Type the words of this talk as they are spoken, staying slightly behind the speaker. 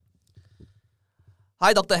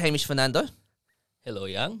Hi, Dr. Hamish Fernando. Hello,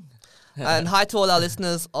 Yang. And hi to all our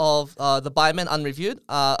listeners of the Biomen Unreviewed,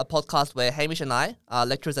 a podcast where Hamish and I,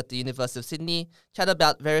 lecturers at the University of Sydney, chat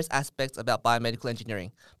about various aspects about biomedical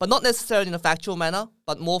engineering, but not necessarily in a factual manner,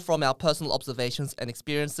 but more from our personal observations and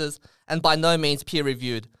experiences, and by no means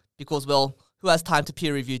peer-reviewed, because, well, who has time to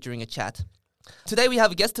peer review during a chat? Today we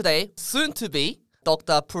have a guest soon to be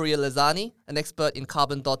Dr. Pooria Lesani, an expert in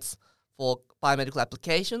carbon dots for biomedical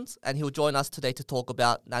applications, and he'll join us today to talk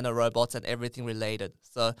about nanorobots and everything related.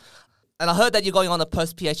 And I heard that you're going on a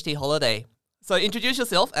post-PhD holiday. So introduce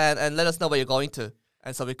yourself and let us know where you're going to,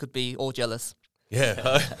 and so we could be all jealous.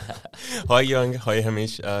 Yeah. Hi, Yang. Hi,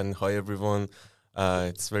 Hamish. And hi, everyone.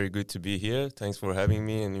 It's very good to be here. Thanks for having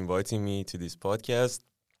me and inviting me to this podcast.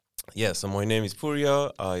 Yeah, so my name is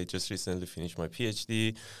Pooria. I just recently finished my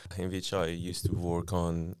PhD, in which I used to work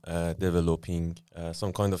on developing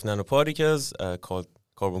some kind of nanoparticles called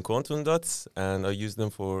carbon quantum dots. And I use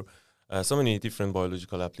them for so many different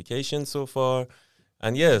biological applications so far.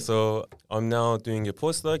 And yeah, so I'm now doing a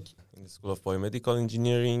postdoc in the School of Biomedical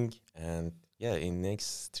Engineering. And yeah, in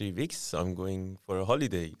next 3 weeks, I'm going for a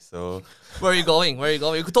holiday. So Where are you going? We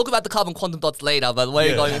could talk about the carbon quantum dots later, but where are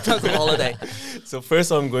you going in terms of holiday? So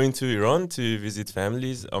first, I'm going to Iran to visit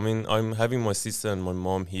families. I mean, I'm having my sister and my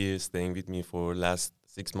mom here staying with me for last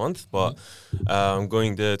 6 months, but I'm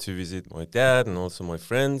going there to visit my dad and also my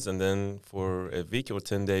friends. And then for a week or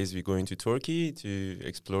 10 days, we're going to Turkey to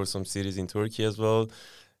explore some cities in Turkey as well.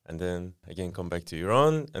 And then again, come back to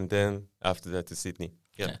Iran. And then after that to Sydney.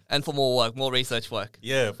 Yeah. And for more work, more research work.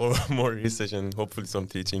 Yeah, for more research and hopefully some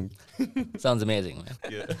teaching. Sounds amazing, man.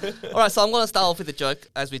 Yeah. All right, so I'm going to start off with a joke,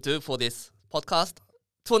 as we do for this podcast.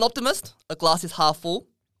 To an optimist, a glass is half full.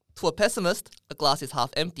 To a pessimist, a glass is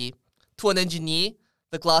half empty. To an engineer,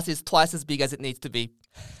 the glass is twice as big as it needs to be.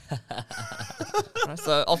 Right,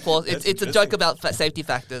 so, of course, it's a joke about safety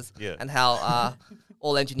factors and how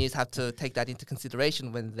all engineers have to take that into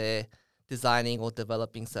consideration when they're designing or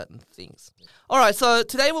developing certain things. All right, so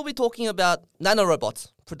today we'll be talking about nanorobots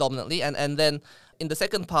predominantly, and then in the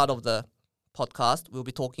second part of the podcast, we'll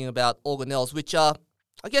be talking about organelles, which are,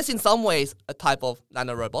 I guess, in some ways, a type of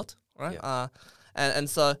nanorobot, right? Yeah. And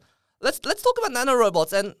so let's talk about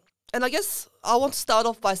nanorobots, and I guess I want to start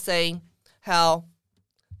off by saying how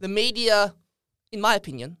the media, in my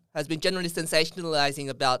opinion, has been generally sensationalizing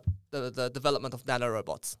about the development of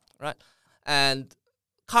nanorobots, right? And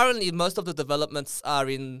currently, most of the developments are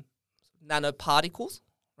in nanoparticles,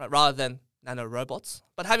 right, rather than nanorobots.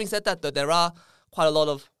 But having said that, though, there are quite a lot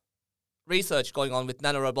of research going on with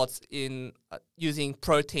nanorobots in using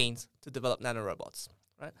proteins to develop nanorobots,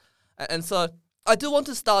 right? And so I do want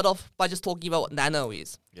to start off by just talking about what nano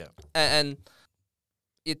is. Yeah. And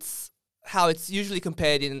it's how it's usually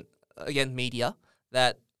compared in, again, media,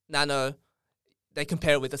 that nano, they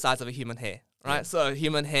compare it with the size of a human hair, right? Yeah. So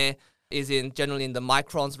human hair is generally in the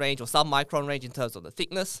microns range or sub-micron range in terms of the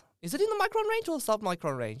thickness. Is it in the micron range or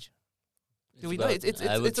sub-micron range? Do we know? I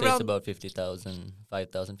would say it's about 50,000,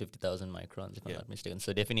 5,000, 50,000 microns, if I'm not mistaken.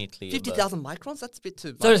 So definitely 50,000 microns? That's a bit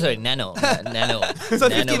too much. Sorry, nano. Nano. So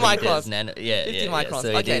 50 microns. Nano, 50 yeah. microns.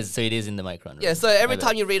 So, okay. It is in the micron range. Yeah, so every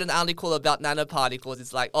time you read an article about nanoparticles,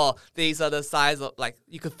 it's like, oh, these are the size of, like,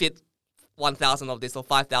 you could fit 1,000 of this or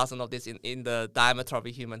 5,000 of this in the diameter of a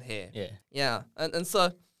human hair. Yeah. Yeah, and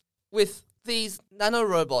so with these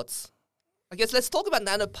nanorobots, I guess let's talk about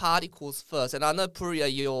nanoparticles first. And I know, Pooria,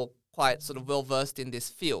 you're quite sort of well-versed in this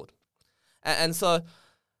field. And so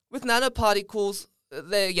with nanoparticles,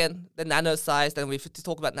 they're nano-sized. And if we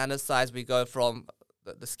talk about nano-size, we go from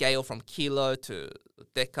the scale from kilo to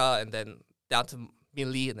deca and then down to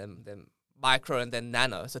milli and then micro and then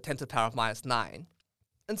nano, so 10 to the power of minus 9.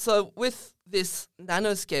 And so with this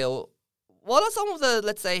nanoscale, what are some of the,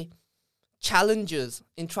 let's say, challenges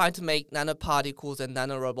in trying to make nanoparticles and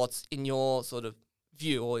nanorobots in your sort of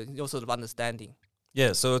view or in your sort of understanding?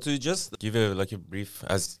 Yeah, so to just give a brief,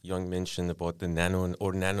 as Young mentioned, about the nano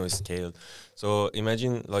or nanoscale. So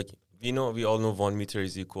imagine, we all know 1 meter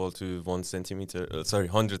is equal to 1 centimeter,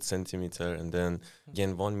 100 centimeter, and then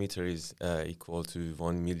again 1 meter is equal to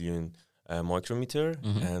 1 million micrometer,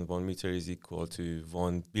 and 1 meter is equal to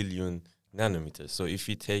 1 billion nanometers. So if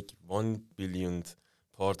we take 1 billionth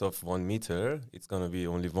part of 1 meter, it's going to be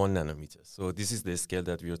only 1 nanometer. So this is the scale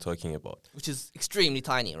that we are talking about. Which is extremely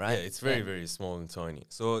tiny, right? Yeah, it's very, very small and tiny.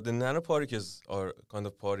 So the nanoparticles are kind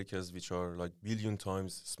of particles which are like billion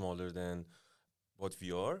times smaller than what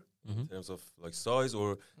we are in terms of like size.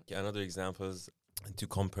 Or another examples to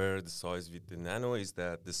compare the size with the nano is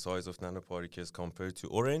that the size of nanoparticles compared to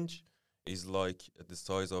orange is like the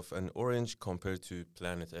size of an orange compared to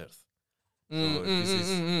planet Earth. So this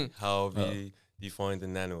is how we define the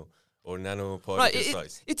nano or nanoparticle Right.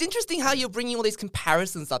 size. It's interesting how you're bringing all these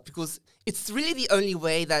comparisons up, because it's really the only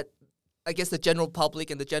way that I guess the general public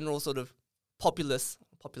and the general sort of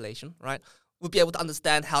population, right, would be able to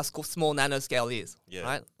understand how small nanoscale is. Yeah.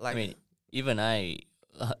 Right. Like, I mean, even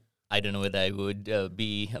I don't know whether I would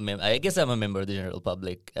be a member. I guess I'm a member of the general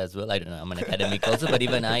public as well. I don't know. I'm an academic also, but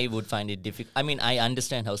even I would find it difficult. I mean, I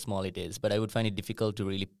understand how small it is, but I would find it difficult to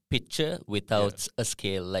really picture without a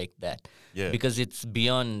scale like that. Yeah. Because it's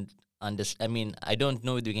beyond I mean, I don't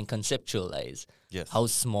know if you can conceptualize Yes. how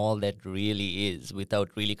small that really is without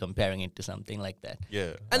really comparing it to something like that.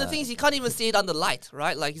 Yeah. and the thing is, you can't even see it under light,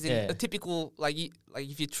 right? Like, it's in Yeah. a typical, like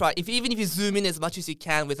if you try, even if you zoom in as much as you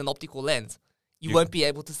can with an optical lens, you You- won't be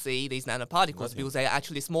able to see these nanoparticles Nothing. because they're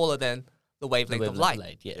actually smaller than the wavelength of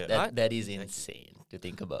light. Yeah, Yeah. That, Right? that is insane to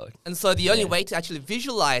think about. And so the only Yeah. way to actually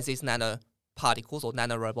visualize these nanoparticles or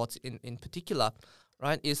nanorobots in particular,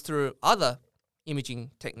 right, is through other imaging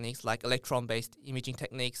techniques like electron-based imaging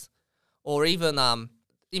techniques, or even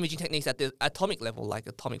imaging techniques at the atomic level like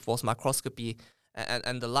atomic force microscopy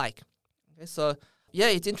and the like. Okay, so yeah,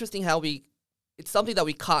 it's interesting how it's something that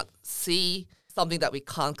we can't see, something that we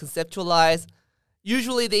can't conceptualize.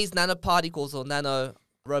 Usually these nanoparticles or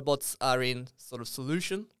nanorobots are in sort of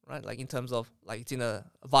solution, right? Like in terms of, like, it's in a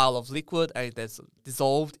vial of liquid and there's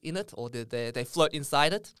dissolved in it, or they float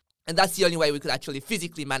inside it. And that's the only way we could actually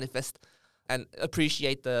physically manifest and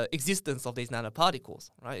appreciate the existence of these nanoparticles,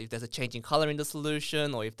 right? If there's a change in color in the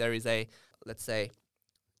solution, or if there is let's say,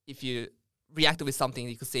 if you reacted with something,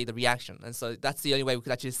 you could see the reaction. And so that's the only way we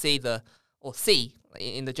could actually see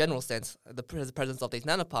in the general sense, the presence of these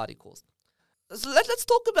nanoparticles. So let's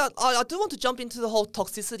talk about, I do want to jump into the whole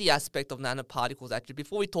toxicity aspect of nanoparticles actually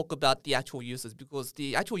before we talk about the actual uses, because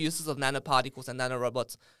the actual uses of nanoparticles and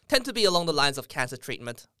nanorobots tend to be along the lines of cancer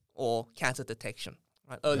treatment or cancer detection,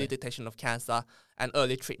 right? Early detection of cancer and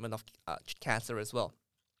early treatment of cancer as well.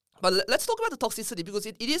 But let's talk about the toxicity, because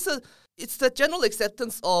it's the general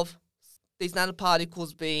acceptance of these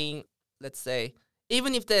nanoparticles being, let's say,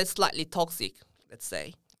 even if they're slightly toxic, let's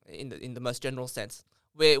say, in the most general sense,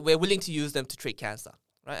 we're willing to use them to treat cancer,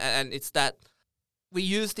 right? And it's that we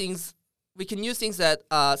can use things that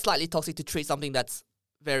are slightly toxic to treat something that's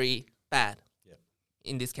very bad. Yeah.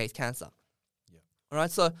 In this case, cancer. Yeah. All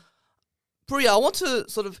right. So, Pooria, I want to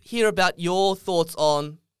sort of hear about your thoughts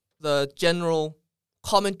on the general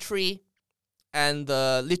commentary and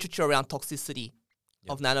the literature around toxicity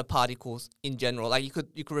of nanoparticles in general. Like, you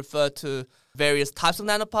could refer to various types of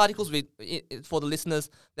nanoparticles. For the listeners,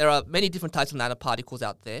 there are many different types of nanoparticles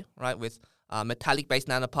out there, right? With metallic-based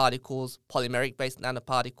nanoparticles, polymeric-based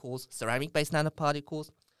nanoparticles, ceramic-based nanoparticles,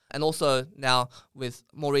 and also now with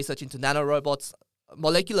more research into nanorobots,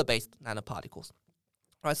 molecular-based nanoparticles.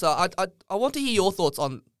 Right. So I want to hear your thoughts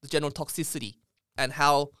on the general toxicity and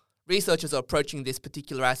how researchers are approaching this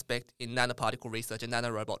particular aspect in nanoparticle research and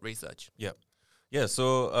nanorobot research. Yeah. Yeah,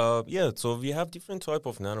 so we have different type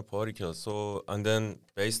of nanoparticles. So, and then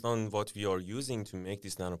based on what we are using to make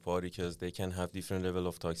these nanoparticles, they can have different level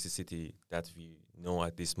of toxicity that we know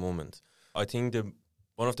at this moment. I think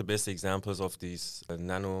one of the best examples of this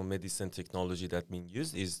nanomedicine technology that being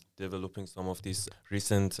used is developing some of this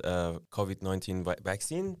recent COVID-19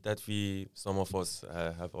 vaccine that some of us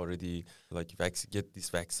have already get these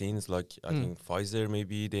vaccines. Like I think Pfizer,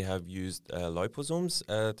 maybe they have used liposomes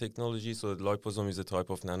technology. So the liposome is a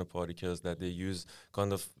type of nanoparticles that they use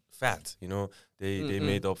kind of fat. They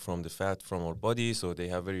made up from the fat from our body, so they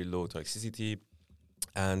have very low toxicity.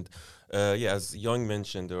 And as Young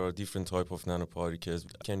mentioned, there are different type of nanoparticles. We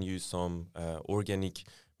can use some organic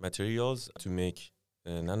materials to make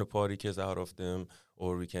nanoparticles out of them,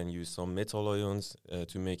 or we can use some metal ions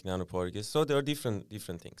to make nanoparticles. So there are different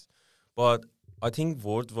things. But I think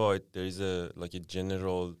worldwide there is a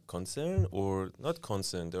general concern, or not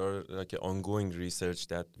concern. There are an ongoing research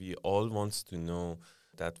that we all want to know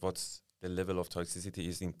that what's the level of toxicity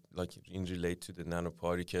is in relate to the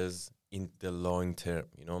nanoparticles in the long term,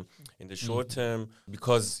 in the short term,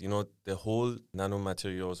 because, the whole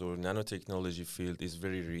nanomaterials or nanotechnology field is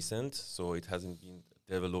very recent, so it hasn't been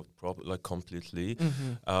developed completely,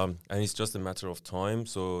 and it's just a matter of time.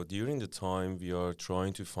 So during the time, we are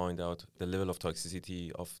trying to find out the level of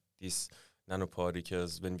toxicity of these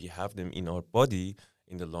nanoparticles when we have them in our body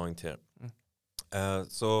in the long term.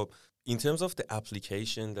 So in terms of the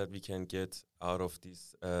application that we can get out of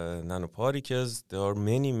these nanoparticles, there are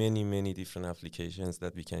many different applications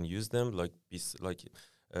that we can use them.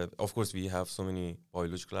 Of course, we have so many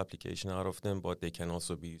biological applications out of them, but they can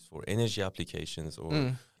also be used for energy applications.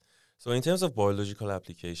 So in terms of biological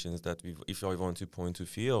applications that if I want to point to a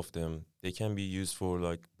few of them, they can be used for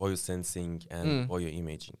like biosensing and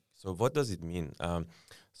bioimaging. So what does it mean?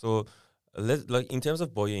 So like in terms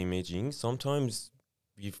of bioimaging, sometimes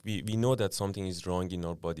we know that something is wrong in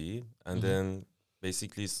our body, and then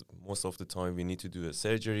basically most of the time we need to do a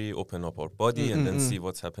surgery, open up our body, and then see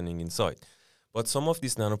what's happening inside. But some of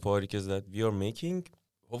these nanoparticles that we are making,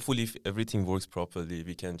 hopefully if everything works properly,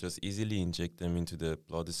 we can just easily inject them into the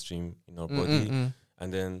bloodstream in our body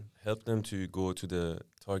and then help them to go to the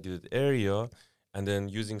targeted area. And then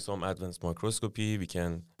using some advanced microscopy, we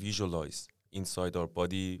can visualize inside our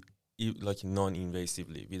body like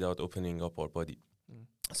non-invasively without opening up our body.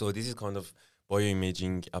 So this is kind of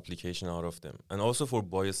bioimaging application out of them. And also for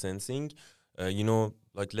biosensing,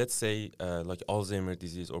 like let's say like Alzheimer's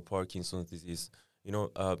disease or Parkinson's disease,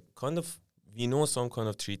 kind of we know some kind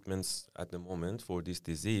of treatments at the moment for this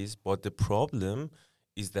disease, but the problem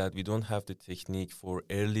is that we don't have the technique for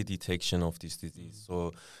early detection of this disease.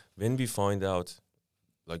 So when we find out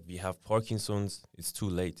like we have Parkinson's, it's too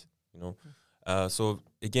late, So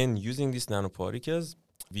again, using these nanoparticles,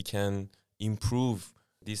 we can improve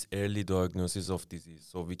this early diagnosis of disease.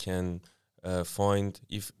 So we can find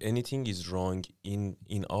if anything is wrong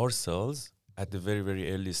in our cells at the very,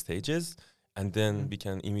 very early stages, and then we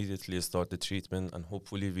can immediately start the treatment, and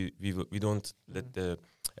hopefully we don't let the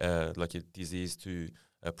like a disease to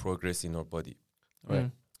progress in our body.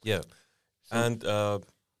 Right. Yeah. So and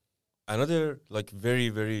another like very,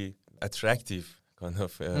 very attractive kind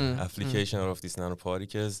of application out of these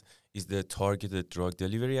nanoparticles is the targeted drug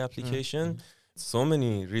delivery application. So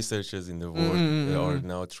many researchers in the world are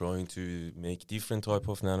now trying to make different type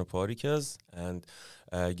of nanoparticles and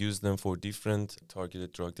use them for different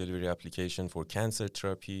targeted drug delivery application for cancer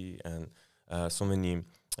therapy and so many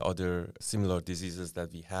other similar diseases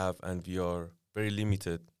that we have, and we are very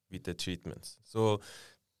limited with the treatments. So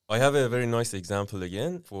I have a very nice example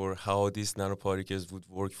again for how these nanoparticles would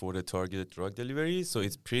work for the targeted drug delivery. So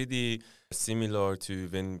it's pretty similar to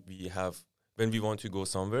when we want to go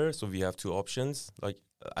somewhere. So we have two options, like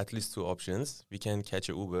at least two options. We can catch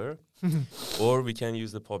an Uber or we can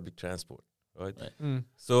use the public transport, right?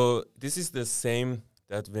 So this is the same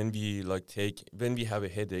that when we have a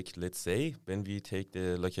headache, let's say, when we take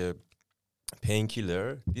a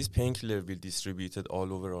painkiller, this painkiller will be distributed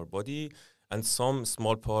all over our body, and some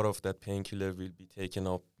small part of that painkiller will be taken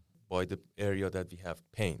up by the area that we have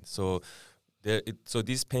pain. So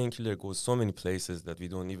this painkiller goes so many places that we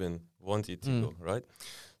don't even want it to go, right?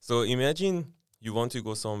 So imagine you want to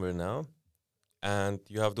go somewhere now, and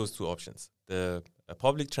you have those two options: the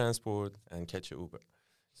public transport and catch a Uber.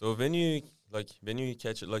 So when you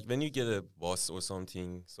get a bus or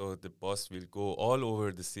something, so the bus will go all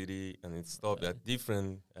over the city and it stops at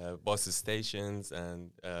different bus stations,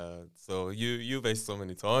 and so you waste so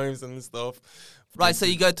many times and stuff. Right, so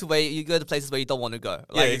you go to places where you don't want to go.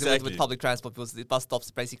 Like exactly. With public transport, because the bus stops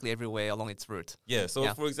basically everywhere along its route. Yeah,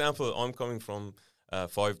 so for example, I'm coming from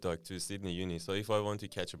Five Dock to Sydney Uni. So if I want to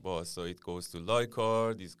catch a bus, so it goes to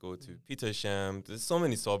Leichhardt, it goes to Petersham. There's so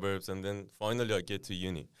many suburbs, and then finally I get to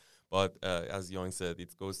Uni. But as Yang said,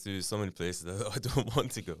 it goes to so many places that I don't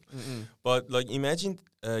want to go. But like imagine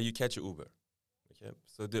you catch an Uber. Okay,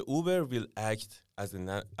 so the Uber will act as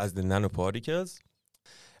the nanoparticles,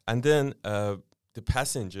 and then the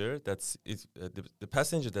passenger the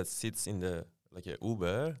passenger that sits in the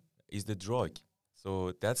Uber is the drug.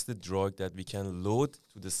 So that's the drug that we can load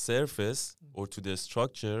to the surface or to the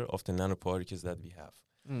structure of the nanoparticles that we have.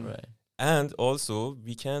 Right. And also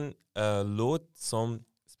we can load some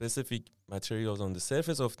specific materials on the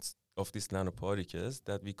surface of these nanoparticles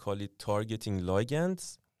that we call it targeting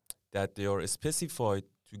ligands, that they are specified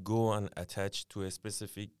to go and attach to a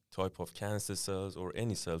specific type of cancer cells or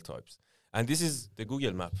any cell types. And this is the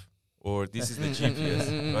Google map, or this is the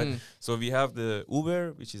GPS, right? So we have the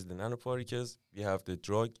Uber, which is the nanoparticles, we have the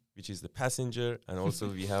drug, which is the passenger, and also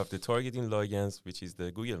we have the targeting ligands, which is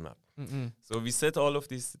the Google map. So we set all of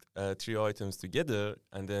these three items together,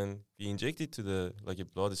 and then we inject it to the a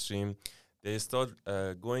bloodstream. They start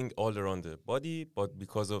going all around the body, but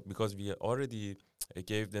because we already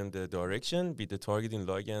gave them the direction with the targeting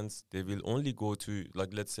ligands, they will only go to,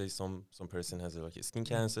 let's say some person has skin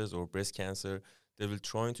cancers or breast cancer. They will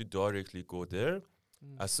try to directly go there.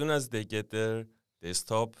 As soon as they get there, they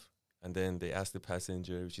stop, and then they ask the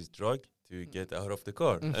passenger, which is drug, to get out of the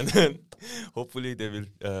car. And then hopefully they will,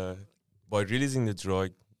 by releasing the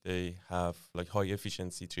drug, they have like high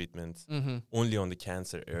efficiency treatments Mm-hmm. only on the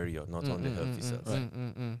cancer area, not on the healthy cells.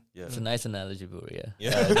 Yeah. It's a nice analogy, Pooria.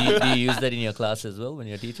 Yeah. Do you use that in your class as well when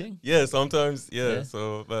you're teaching? Yeah, sometimes, Yeah.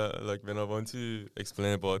 So, like when I want to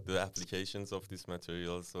explain about the applications of this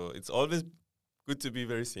material, so it's always good to be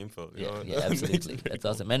very simple. You know? Yeah, absolutely. That's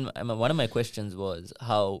awesome. And one of my questions was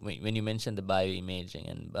how, when you mentioned the bioimaging,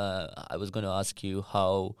 and I was going to ask you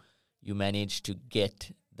how you managed to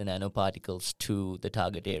get the nanoparticles to the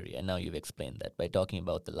target area. And now you've explained that by talking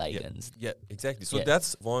about the ligands. Yeah, exactly. So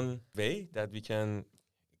that's one way that we can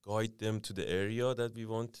guide them to the area that we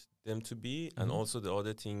want them to be. And also the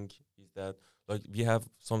other thing is that like we have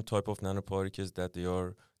some type of nanoparticles that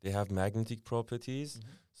they have magnetic properties.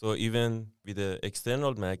 So even with the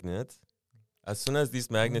external magnet, as soon as these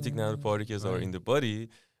magnetic nanoparticles are in the body,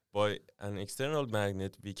 by an external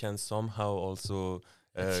magnet, we can somehow also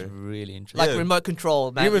That's really interesting. Like remote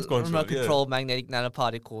control yeah. magnetic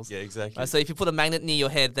nanoparticles. Yeah, exactly. So if you put a magnet near your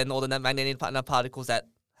head, then all the magnetic nanoparticles that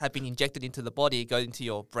have been injected into the body go into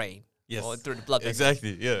your brain. Yes. Or through the blood vessels.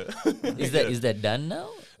 Exactly, yeah. Is that done now?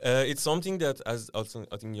 It's something that, as also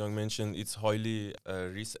I think Young mentioned, it's highly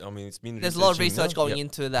it's been There's a lot of researching research now. going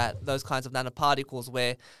into those kinds of nanoparticles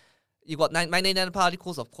where you've got magnetic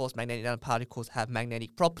nanoparticles. Of course, magnetic nanoparticles have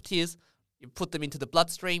magnetic properties. You put them into the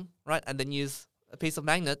bloodstream, right, and then use a piece of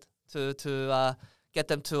magnet to get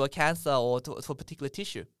them to a cancer or to a particular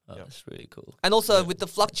tissue. Oh, that's really cool. And also with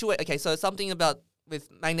the so something about with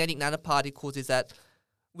magnetic nanoparticles is that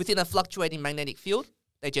within a fluctuating magnetic field,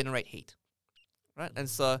 they generate heat, right? And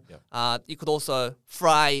so you could also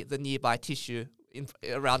fry the nearby tissue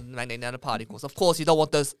around the magnetic nanoparticles. Of course, you don't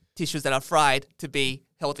want those tissues that are fried to be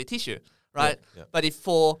healthy tissue, right? Yeah. But if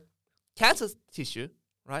for cancer tissue,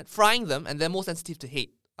 right, frying them, and they're more sensitive to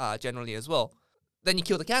heat generally as well, then you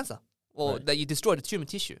kill the cancer, or that you destroy the tumor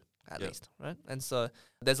tissue at least, right? And so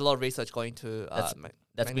there's a lot of research going to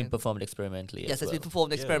that's been performed experimentally. Yes, it's been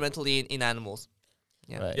performed experimentally in animals.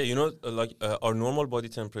 Yeah. Right. Yeah, you know, our normal body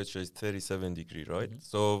temperature is 37 degrees, right?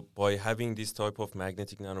 So by having this type of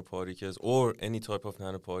magnetic nanoparticles or any type of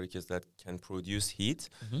nanoparticles that can produce heat,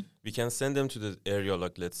 we can send them to the area,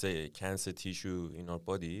 like let's say a cancer tissue in our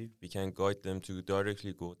body. We can guide them to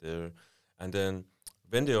directly go there, and then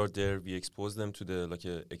when they are there, we expose them to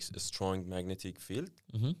a strong magnetic field,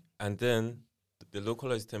 and then the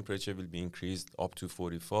localized temperature will be increased up to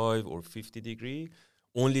 45 or 50 degrees.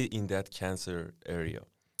 Only in that cancer area.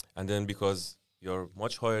 And then because you're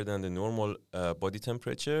much higher than the normal body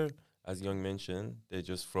temperature, as Young mentioned, they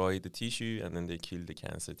just fry the tissue and then they kill the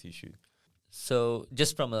cancer tissue. So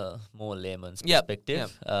just from a more layman's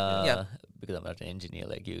perspective, Yep. because I'm not an engineer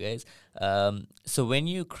like you guys, so when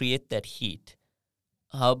you create that heat,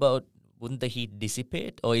 how about, wouldn't the heat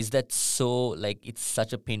dissipate? Or is that so, like, it's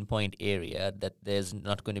such a pinpoint area that there's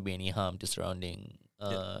not going to be any harm to surrounding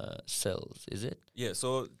cells, is it? Yeah,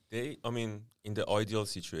 so in the ideal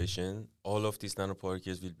situation, all of these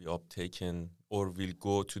nanoparticles will be uptaken or will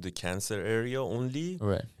go to the cancer area only.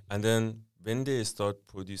 Right. And then when they start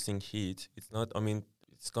producing heat,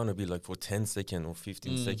 it's going to be like for 10 seconds or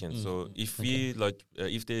 15 seconds. So if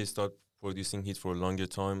if they start producing heat for a longer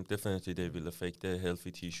time, definitely they will affect the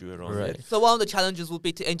healthy tissue around it. So one of the challenges would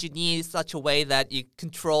be to engineer such a way that you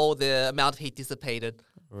control the amount of heat dissipated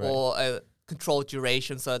or a controlled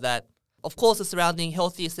duration so that, of course, the surrounding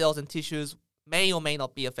healthy cells and tissues may or may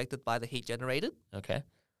not be affected by the heat generated. Okay.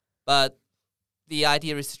 But the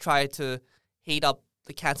idea is to try to heat up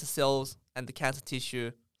the cancer cells and the cancer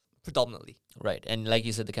tissue predominantly. Right. And like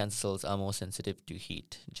you said, the cancer cells are more sensitive to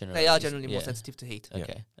heat. They are generally more sensitive to heat.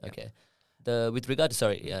 Okay. With regard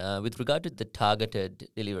to the targeted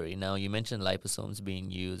delivery, now you mentioned liposomes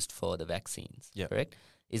being used for the vaccines, correct?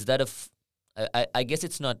 Is that I guess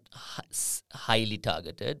it's not highly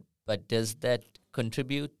targeted, but does that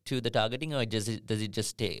contribute to the targeting, or does it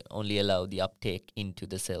just only allow the uptake into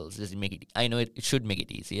the cells? Does it make it? I know it should make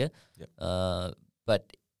it easier,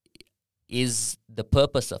 but is the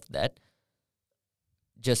purpose of that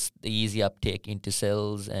just the easy uptake into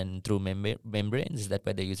cells and through membranes? Is that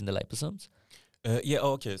why they're using the liposomes?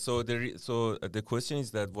 Okay. So the question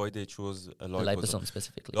is that why they chose a liposome. The liposome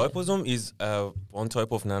specifically. Liposome is one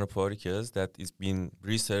type of nanoparticles that is being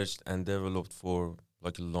researched and developed for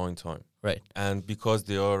like a long time. Right. And because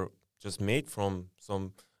they are just made from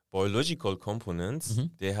some biological components,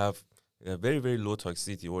 they have a very, very low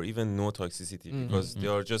toxicity or even no toxicity because they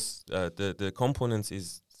are just the components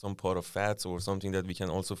is some part of fats or something that we can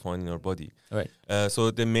also find in our body. Right. So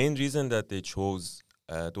the main reason that they chose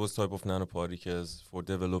those type of nanoparticles for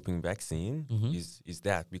developing vaccine is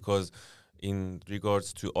that because in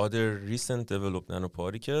regards to other recent developed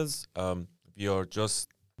nanoparticles, we are just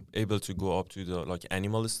able to go up to the like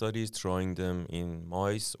animal studies, trying them in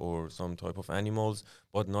mice or some type of animals,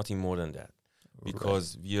 but nothing more than that,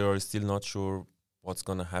 because we are still not sure what's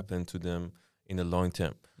going to happen to them in the long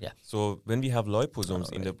term. Yeah. So when we have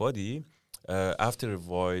liposomes in the body, after a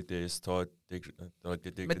while they start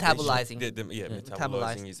Metabolizing.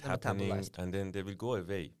 Metabolizing is happening, and then they will go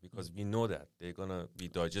away, because we know that they're gonna be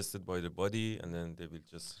digested by the body, and then they will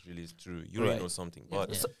just release through urine or something. Yeah.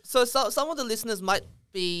 But So some of the listeners might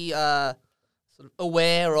be sort of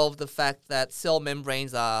aware of the fact that cell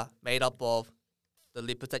membranes are made up of the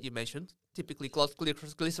lipids that you mentioned, typically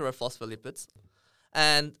glycerophospholipids,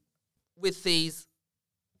 and with these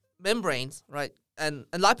membranes, right? And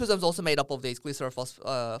liposomes also made up of these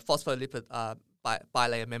glycerophospholipid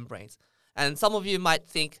bilayer membranes. And some of you might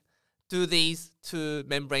think, do these two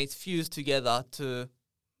membranes fuse together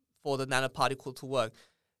for the nanoparticle to work?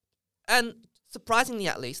 And surprisingly,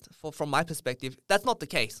 at least from my perspective, that's not the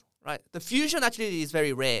case, right? The fusion actually is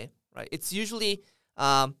very rare, right? It's usually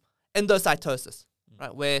endocytosis,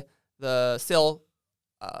 right, where the cell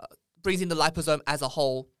brings in the liposome as a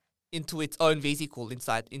whole into its own vesicle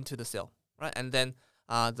into the cell, right? And then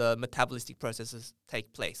the metabolistic processes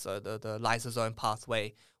take place. So the lysosome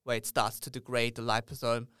pathway, where it starts to degrade the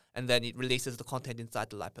liposome, and then it releases the content inside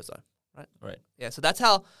the liposome, right? Right. Yeah, so that's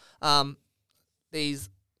how these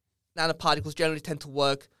nanoparticles generally tend to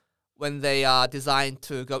work when they are designed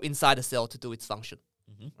to go inside a cell to do its function,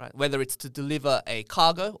 right? Whether it's to deliver a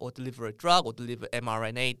cargo, or deliver a drug, or deliver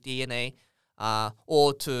mRNA, DNA,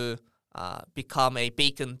 or to become a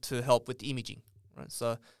beacon to help with imaging, right?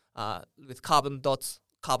 So with carbon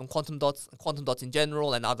quantum dots, and quantum dots in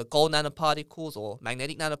general, and other gold nanoparticles or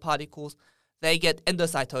magnetic nanoparticles, they get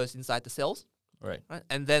endocytosed inside the cells, Right.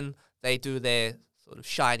 and then they do their sort of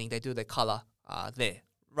shining, they do their color there,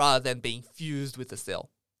 rather than being fused with the cell.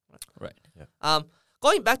 Right. Yeah.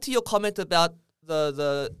 Going back to your comment about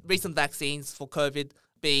the recent vaccines for COVID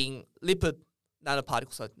being lipid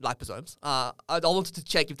nanoparticles, so liposomes, I wanted to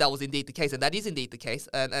check if that was indeed the case, and that is indeed the case.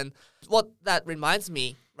 And what that reminds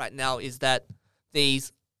me right now is that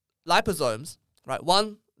these liposomes, right,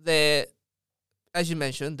 one, they're, as you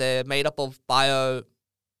mentioned, they're made up of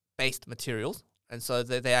bio-based materials, and so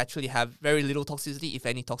they actually have very little toxicity, if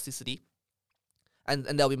any toxicity, and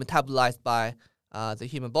they'll be metabolized by the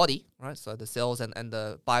human body, right, so the cells and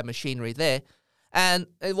the biomachinery there. And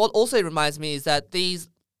what also reminds me is that these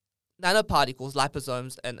nanoparticles,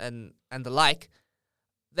 liposomes and the like,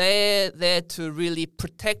 they're there to really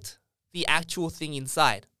protect the actual thing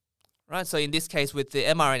inside, right? So in this case, with the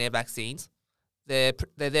mRNA vaccines, they're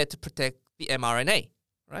there to protect the mRNA,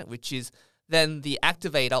 right? Which is then the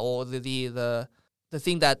activator, or the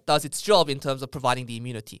thing that does its job in terms of providing the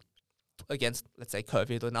immunity against, let's say,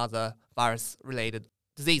 COVID and other virus-related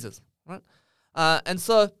diseases, right? And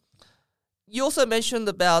so you also mentioned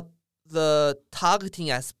about the targeting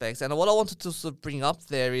aspects, and what I wanted to sort of bring up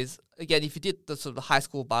there is, again, if you did the sort of high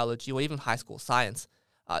school biology or even high school science,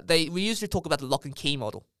 we usually talk about the lock and key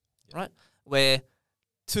model, right? Where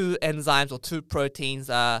two enzymes or two proteins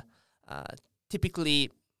typically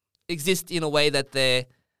exist in a way that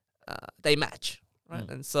they match, right?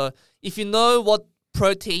 And so if you know what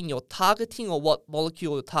protein you're targeting or what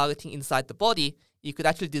molecule you're targeting inside the body, you could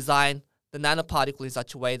actually design the nanoparticle in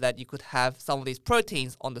such a way that you could have some of these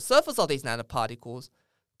proteins on the surface of these nanoparticles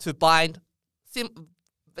to bind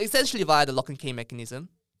essentially via the lock and key mechanism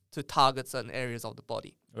to target certain areas of the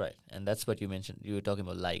body. Right. And that's what you mentioned. You were talking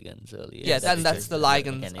about ligands earlier. Yes, and that's the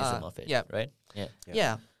ligands. Mechanism of it, yeah. right?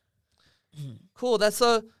 Yeah. Cool. That's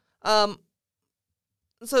so.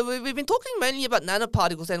 So we've been talking mainly about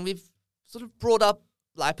nanoparticles, and we've sort of brought up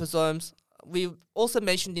liposomes. We've also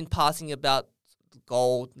mentioned in passing about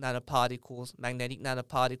gold nanoparticles, magnetic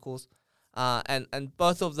nanoparticles, and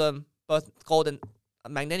both of them, both gold and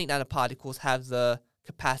magnetic nanoparticles, have the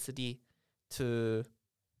capacity to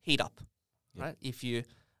heat up, right? If you,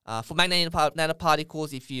 for magnetic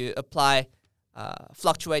nanoparticles, if you apply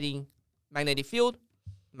fluctuating magnetic field,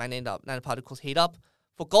 magnetic nanoparticles heat up.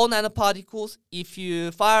 For gold nanoparticles, if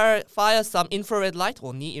you fire some infrared light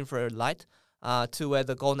or near-infrared light to where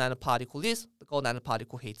the gold nanoparticle is, the gold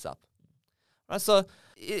nanoparticle heats up. Right, so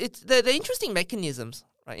they're interesting mechanisms,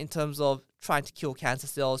 right, in terms of trying to kill cancer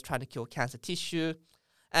cells, trying to kill cancer tissue,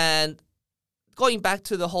 and going back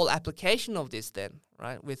to the whole application of this then,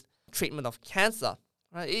 right, with treatment of cancer,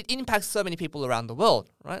 right, it impacts so many people around the world,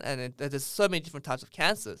 right, and there's so many different types of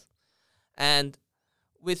cancers. And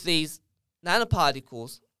with these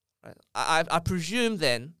nanoparticles, right, I presume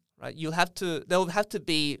then, right, there will have to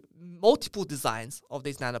be multiple designs of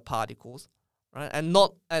these nanoparticles, right, and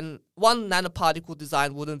one nanoparticle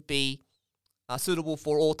design wouldn't be suitable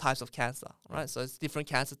for all types of cancer, right? So it's different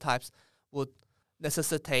cancer types would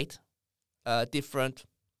necessitate different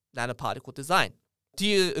nanoparticle design. Do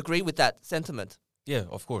you agree with that sentiment? Yeah,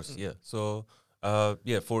 of course. Yeah. So,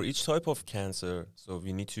 for each type of cancer, so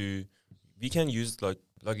we can use like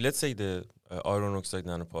let's say the iron oxide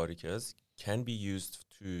nanoparticles can be used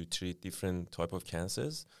to treat different type of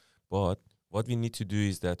cancers, but what we need to do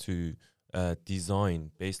is that to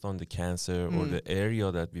design based on the cancer or the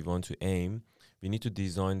area that we want to aim. We need to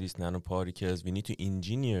design these nanoparticles. We need to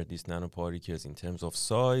engineer these nanoparticles in terms of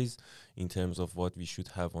size, in terms of what we should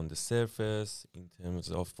have on the surface, in terms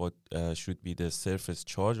of what should be the surface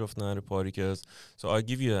charge of nanoparticles. So I'll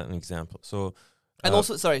give you an example. So, and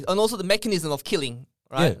also the mechanism of killing,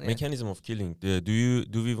 right? Yeah, mechanism of killing. Do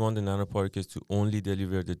we want the nanoparticles to only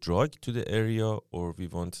deliver the drug to the area, or we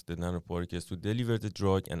want the nanoparticles to deliver the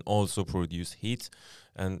drug and also produce heat?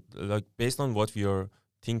 And like based on what we are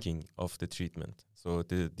thinking of the treatment. So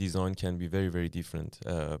the design can be very, very different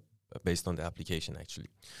based on the application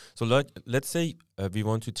actually. So let's say we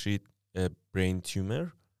want to treat a brain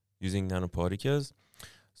tumor using nanoparticles.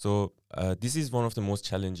 So this is one of the most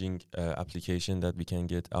challenging application that we can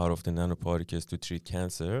get out of the nanoparticles to treat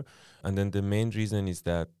cancer. And then the main reason is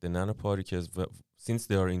that the nanoparticles, since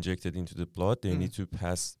they are injected into the blood, they need to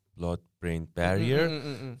pass blood-brain barrier,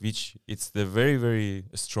 which it's the very, very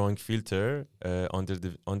strong filter under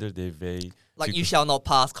the way. Like you shall not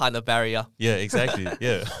pass kind of barrier. Yeah, exactly.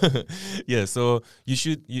 Yeah, yeah. So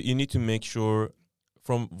you need to make sure.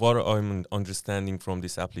 From what I'm understanding from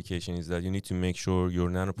this application is that you need to make sure your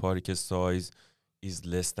nanoparticle size is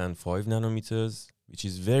less than 5 nanometers, which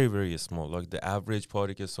is very, very small. Like the average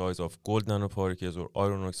particle size of gold nanoparticles or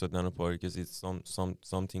iron oxide nanoparticles is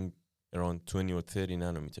something around 20 or 30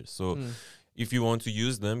 nanometers. So if you want to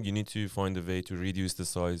use them, you need to find a way to reduce the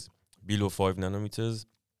size below 5 nanometers.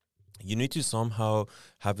 You need to somehow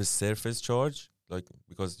have a surface charge, like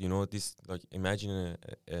because this, like imagine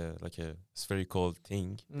a spherical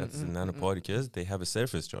thing that's the nanoparticles. They have a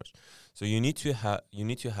surface charge, so you need to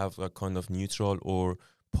have a kind of neutral or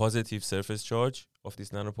positive surface charge of these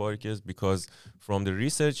nanoparticles, because from the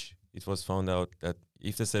research it was found out that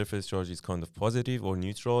if the surface charge is kind of positive or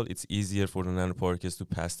neutral, it's easier for the nanoparticles to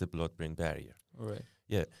pass the blood-brain barrier. Right.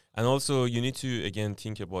 Yeah, and also you need to again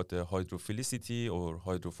think about the hydrophilicity or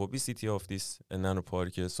hydrophobicity of these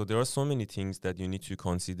nanoparticles. So there are so many things that you need to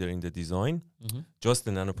consider in the design, just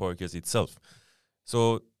the nanoparticles itself.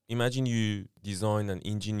 So imagine you designed and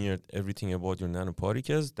engineered everything about your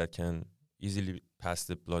nanoparticles that can easily pass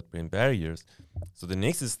the blood-brain barriers. So the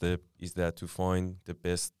next step is that to find the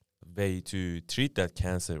best way to treat that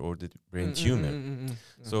cancer or the brain tumor.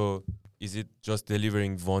 So is it just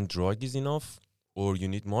delivering one drug is enough? Or you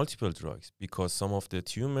need multiple drugs, because some of the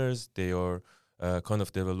tumors, they are kind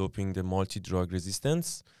of developing the multi-drug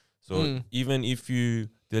resistance. So even if you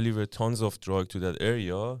deliver tons of drug to that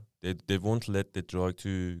area, they won't let the drug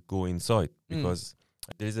to go inside, because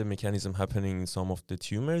there is a mechanism happening in some of the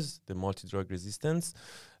tumors, the multi-drug resistance,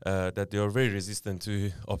 that they are very resistant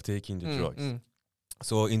to uptaking the drugs.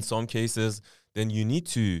 So in some cases, then you need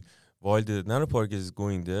to, while the nanoparticle is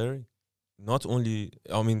going there, not only,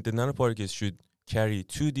 the nanoparticles should carry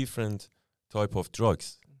 2 different type of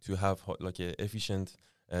drugs to have like a efficient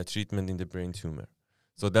treatment in the brain tumor.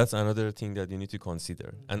 So that's another thing that you need to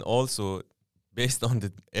consider. And also, based on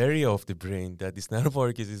the area of the brain that this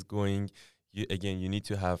nanoparticles is going, you need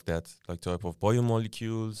to have that like type of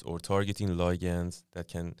biomolecules or targeting ligands that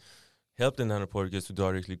can help the nanoparticles to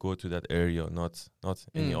directly go to that area, not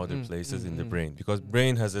any other places in the brain, because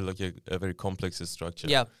brain has a very complex structure.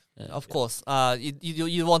 Yeah. Of course.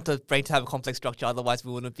 You want the brain to have a complex structure, otherwise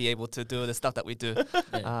we wouldn't be able to do the stuff that we do.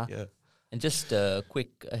 Yeah. And just a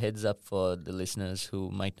quick heads up for the listeners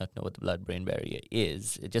who might not know what the blood-brain barrier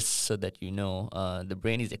is, just so that you know, the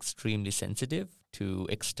brain is extremely sensitive to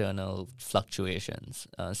external fluctuations.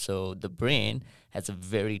 So the brain has a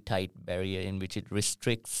very tight barrier in which it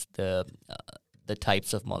restricts the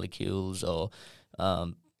types of molecules or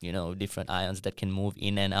different ions that can move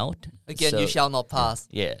in and out. Again, you shall not pass.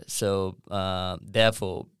 Yeah. So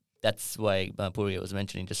therefore, that's why Pooria was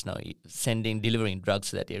mentioning just now, delivering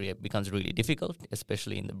drugs to that area becomes really difficult,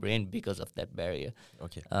 especially in the brain, because of that barrier.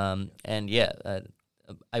 Okay.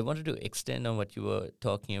 I wanted to extend on what you were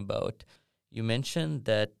talking about. You mentioned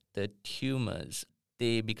that the tumors,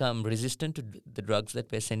 they become resistant to the drugs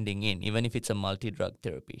that we're sending in, even if it's a multi-drug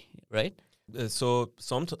therapy, right? So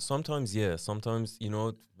sometimes, yeah. Sometimes,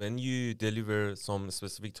 when you deliver some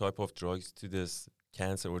specific type of drugs to this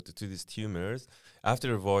cancer or to these tumors,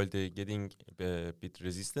 after a while they're getting a bit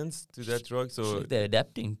resistant to that drug. So they're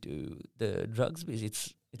adapting to the drugs.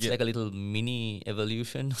 It's It's like a little mini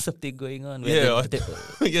evolution or something going on. where Yeah,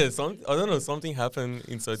 they- yeah. I don't know. Something happened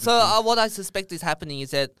inside. So what I suspect is happening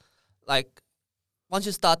is that, like, once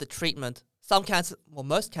you start the treatment,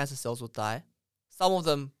 most cancer cells will die. Some of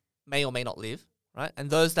them may or may not live, right? And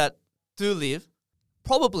those that do live,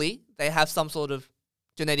 probably they have some sort of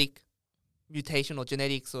genetic mutation or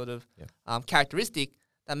genetic sort of characteristic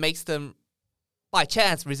that makes them, by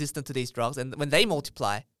chance, resistant to these drugs. And when they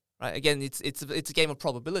multiply, right? Again, it's a game of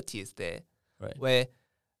probabilities there, right. where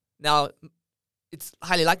now it's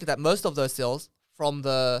highly likely that most of those cells from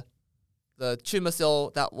the tumor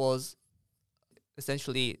cell that was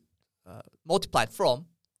essentially multiplied from,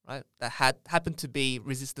 right, that happened to be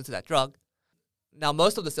resistant to that drug. Now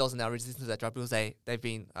most of the cells are now resistant to that drug because they've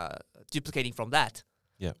been duplicating from that.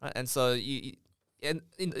 Yeah. Right? And so in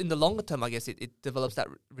the longer term, I guess it develops that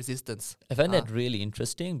resistance. I find that really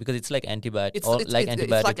interesting because it's like antibiotic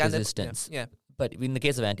antibiotic resistance. Yeah. But in the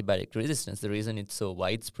case of antibiotic resistance, the reason it's so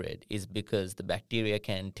widespread is because the bacteria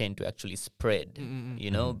can tend to actually spread,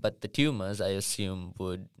 but the tumors, I assume,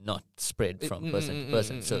 would not spread from person to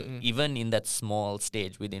person. So even in that small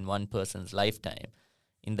stage within one person's lifetime,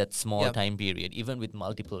 in that small time period, even with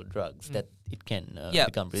multiple drugs, that it can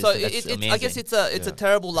become resistant. So That's amazing. I guess it's a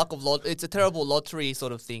terrible luck of it's a terrible lottery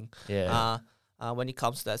sort of thing. Yeah. When it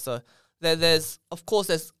comes to that, so there's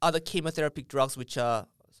other chemotherapeutic drugs which are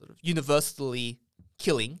sort of universally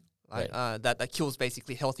killing, that kills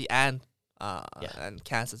basically healthy and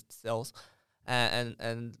cancer cells,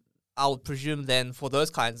 and I would presume then for those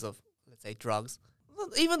kinds of, let's say, drugs,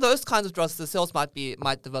 even those kinds of drugs, the cells might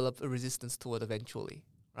develop a resistance to it eventually,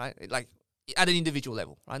 right? Like at an individual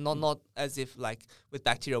level, right? Not as if like with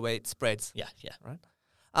bacteria where it spreads. Yeah.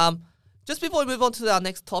 Right. Just before we move on to our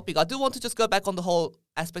next topic, I do want to just go back on the whole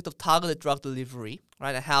aspect of targeted drug delivery,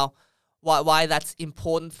 right? And why that's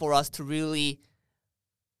important for us to really,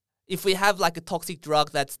 if we have like a toxic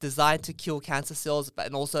drug that's designed to kill cancer cells but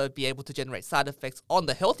and also be able to generate side effects on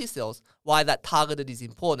the healthy cells, why that targeted is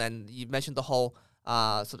important. And you mentioned the whole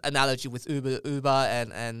sort of analogy with Uber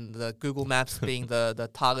and the Google Maps being the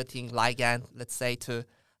targeting ligand, let's say, to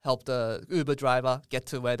help the Uber driver get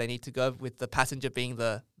to where they need to go, with the passenger being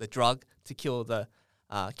the drug to kill the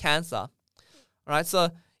cancer. All right, so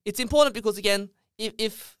it's important because, again,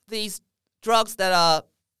 if these drugs that are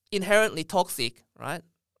inherently toxic, right,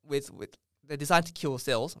 they're designed to kill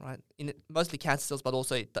cells, right, mostly cancer cells, but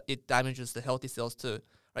also it damages the healthy cells too.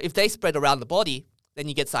 Right? If they spread around the body, then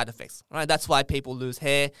you get side effects, right? That's why people lose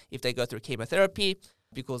hair if they go through chemotherapy,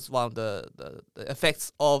 because one of the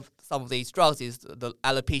effects of some of these drugs is the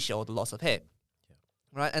alopecia, or the loss of hair,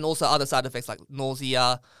 right? And also other side effects like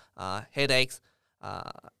nausea, headaches,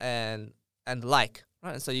 and the like,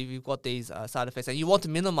 right? And so you've got these side effects, and you want to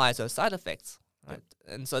minimize those side effects, right?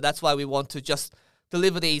 And so that's why we want to just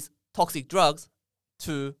deliver these toxic drugs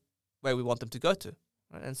to where we want them to go to,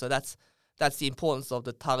 right? And so that's the importance of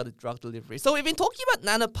the targeted drug delivery. So we've been talking about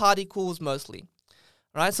nanoparticles mostly,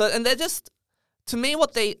 right? So, and they're just, to me,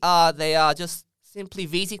 what they are just simply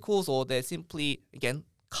vesicles, or they're simply, again,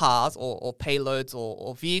 cars or payloads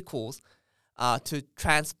or vehicles to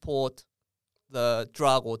transport the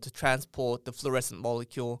drug or to transport the fluorescent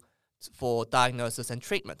molecule for diagnosis and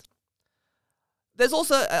treatment. There's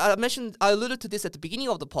also, I alluded to this at the beginning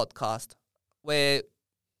of the podcast, where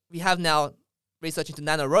we have now research into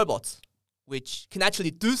nanorobots, which can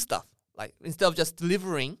actually do stuff. Like, instead of just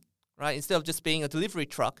delivering, right, instead of just being a delivery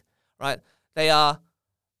truck, right, they are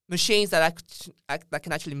machines that that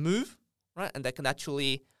can actually move, right, and that can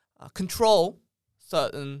actually control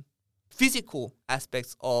certain physical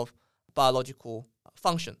aspects of biological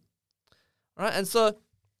function, right? And so,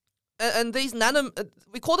 and these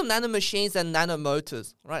we call them nanomachines and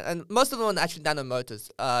nanomotors, right? And most of them are actually nanomotors.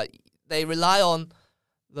 They rely on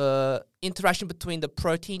the interaction between the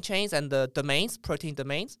protein chains and the protein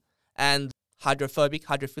domains, and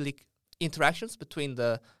hydrophilic interactions between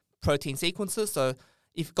the protein sequences. So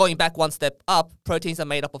if going back one step up, proteins are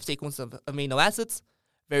made up of sequence of amino acids.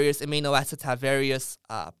 Various amino acids have various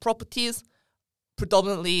properties.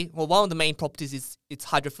 Predominantly, one of the main properties is its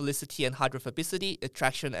hydrophilicity and hydrophobicity,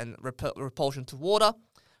 attraction and repulsion to water,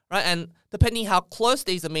 right? And depending how close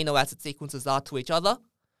these amino acid sequences are to each other,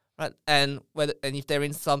 right, and if they're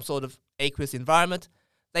in some sort of aqueous environment,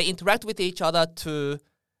 they interact with each other to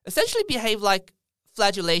essentially behave like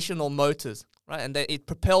flagellation or motors, right? And it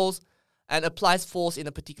propels and applies force in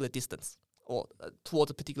a particular distance, or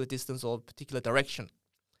towards a particular distance or a particular direction.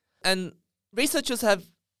 And researchers have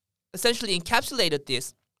essentially encapsulated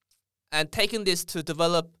this and taken this to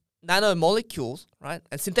develop nanomolecules, right,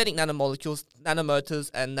 and synthetic nanomolecules, nanomotors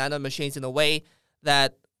and nanomachines, in a way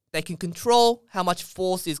that they can control how much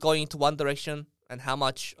force is going into one direction and how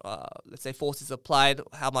much, let's say, force is applied,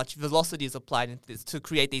 how much velocity is applied into this to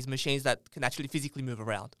create these machines that can actually physically move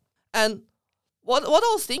around. And what I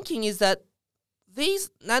was thinking is that these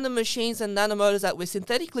nanomachines and nanomotors that we're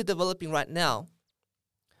synthetically developing right now,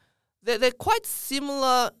 they're quite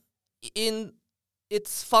similar in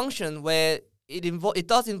its function, where it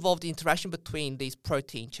does involve the interaction between these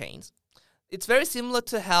protein chains. It's very similar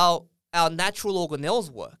to how our natural organelles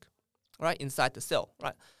work, right, inside the cell,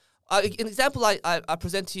 right? An example I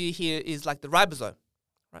present to you here is like the ribosome,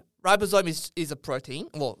 right? Ribosome is a protein.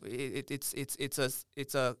 Well,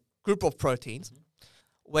 it's a group of proteins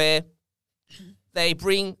where they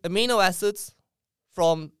bring amino acids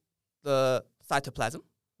from the cytoplasm,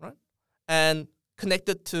 right, and connect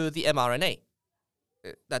it to the mRNA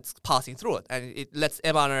that's passing through it, and it lets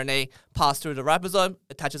mRNA pass through the ribosome,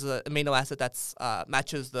 attaches an amino acid that's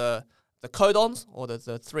matches the codons, or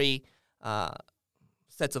the three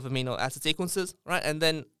sets of amino acid sequences, right? And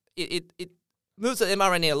then it moves the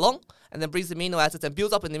mRNA along and then brings the amino acids and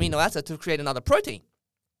builds up an amino acid to create another protein.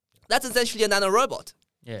 That's essentially a nanorobot,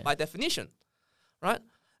 by definition, right?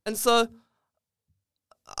 And so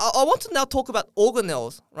I want to now talk about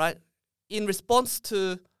organelles, right, in response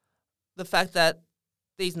to the fact that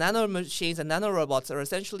these nanomachines and nanorobots are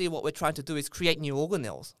essentially what we're trying to do is create new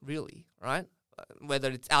organelles, really, right?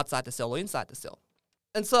 Whether it's outside the cell or inside the cell.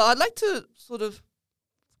 And so I'd like to sort of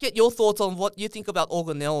get your thoughts on what you think about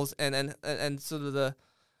organelles and sort of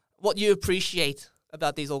what you appreciate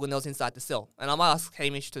about these organelles inside the cell. And I might ask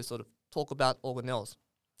Hamish to sort of talk about organelles.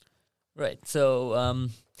 Right. So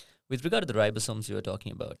with regard to the ribosomes you were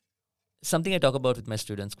talking about, something I talk about with my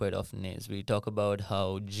students quite often is we talk about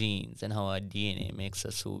how genes and how our DNA makes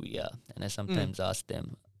us who we are. And I sometimes ask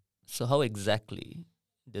them, so how exactly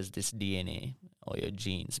does this DNA or your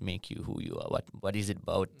genes make you who you are? What is it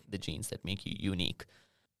about the genes that make you unique?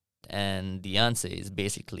 And the answer is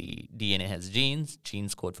basically DNA has genes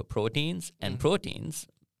code for proteins, and proteins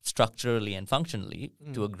structurally and functionally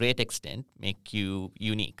to a great extent make you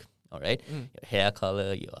unique. All right, your hair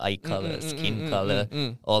color, your eye color, skin color,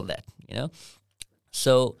 all that, you know.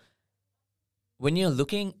 So when you're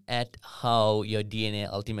looking at how your DNA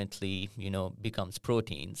ultimately, becomes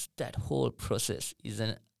proteins, that whole process is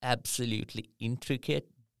an absolutely intricate,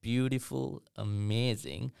 beautiful,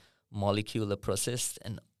 amazing molecular process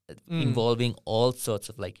and involving all sorts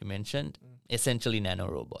of, like you mentioned, essentially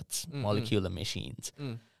nanorobots, molecular machines.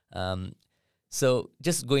 So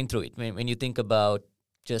just going through it, when you think about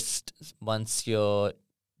just once your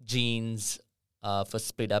genes first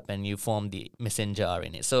split up and you form the messenger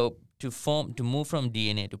RNA. So to move from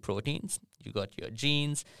DNA to proteins, you got your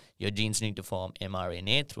genes. Your genes need to form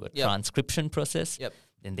mRNA through a transcription process.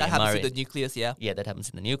 Then that happens in the nucleus, Yeah, that happens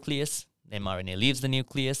in the nucleus. The mRNA leaves the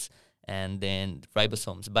nucleus, and then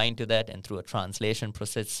ribosomes bind to that, and through a translation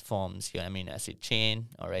process forms your amino acid chain,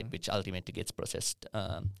 all right, which ultimately gets processed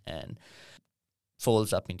and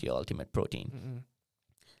folds up into your ultimate protein.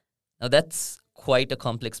 Now, that's quite a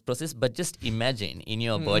complex process, but just imagine in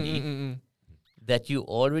your body that you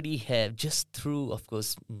already have, just through, of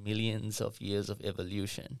course, millions of years of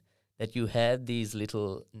evolution, that you have these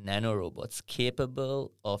little nanorobots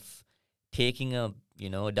capable of taking a,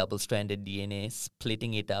 double-stranded DNA,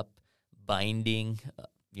 splitting it up, binding,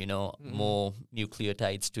 more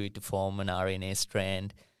nucleotides to it to form an RNA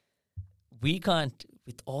strand. We can't,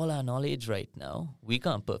 with all our knowledge right now, we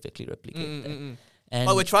can't perfectly replicate that.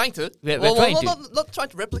 But we're trying to. We're trying to. Not trying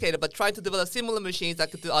to replicate it, but trying to develop similar machines that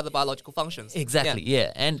could do other biological functions. Exactly,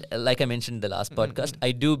 yeah. And like I mentioned in the last podcast,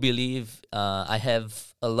 I do believe, I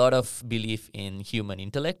have a lot of belief in human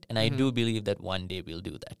intellect, and I do believe that one day we'll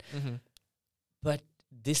do that. But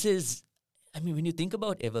this is, when you think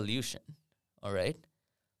about evolution, all right,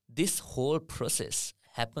 this whole process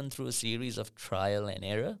happened through a series of trial and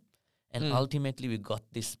error, and ultimately we got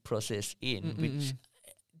this process in, which,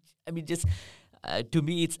 just... to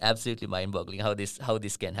me, it's absolutely mind-boggling how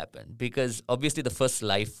this can happen, because obviously the first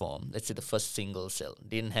life form, let's say the first single cell,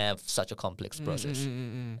 didn't have such a complex process,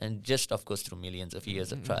 and just of course through millions of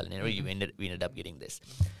years of trial and error, we ended up getting this.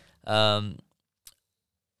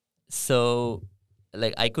 So,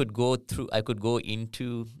 like I could go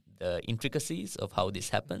into the intricacies of how this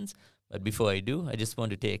happens, but before I do, I just want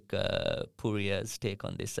to take Pooria's take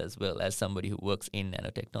on this as well, as somebody who works in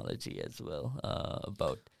nanotechnology as well,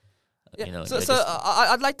 about.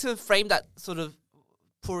 I'd like to frame that sort of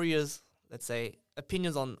Pooria's, let's say,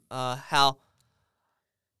 opinions on how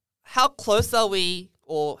close are we,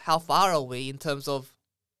 or how far are we in terms of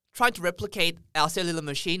trying to replicate our cellular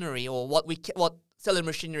machinery, or what cellular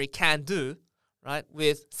machinery can do, right,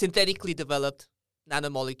 with synthetically developed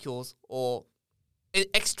nanomolecules or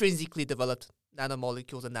extrinsically developed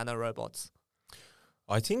nanomolecules and nanorobots?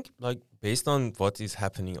 I think, like, based on what is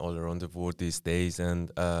happening all around the world these days, and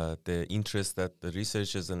the interest that the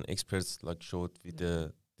researchers and experts like showed with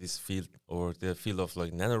this field, or the field of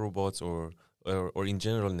like nanorobots, or in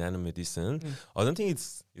general nanomedicine, I don't think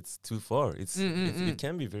it's too far. It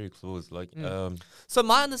can be very close. Like, so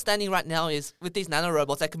my understanding right now is with these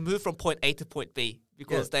nanorobots, they can move from point A to point B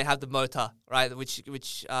because they have the motor, right, which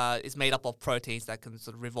is made up of proteins that can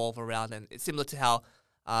sort of revolve around, and it's similar to how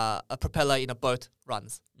a propeller in a boat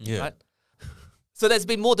runs. Right? So there's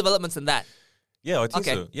been more developments than that. Yeah, I think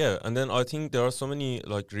so. Yeah, and then I think there are so many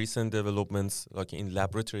like recent developments, like in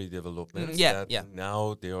laboratory developments,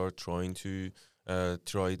 now they are trying to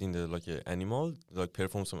try it in the like animal, like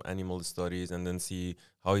perform some animal studies and then see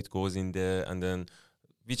how it goes in there, and then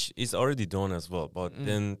which is already done as well. But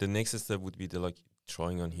then the next step would be the like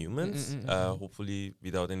trying on humans, hopefully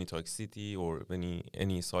without any toxicity or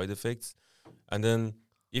any side effects, and then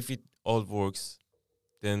if it all works,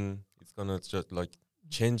 then it's gonna just like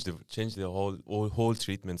change the whole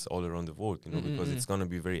treatments all around the world, you know, because it's gonna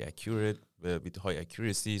be very accurate with high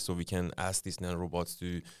accuracy. So we can ask these nanorobots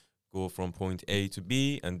to go from point A to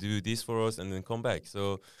B and do this for us, and then come back.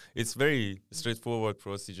 So it's very straightforward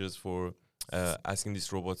procedures for asking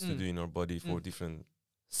these robots to do in our body for different.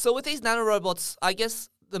 So with these nanorobots, I guess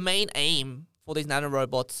the main aim for these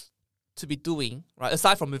nanorobots to be doing, right,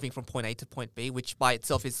 aside from moving from point A to point B, which by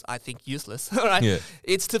itself is, I think, useless, right? Yeah.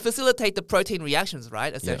 It's to facilitate the protein reactions,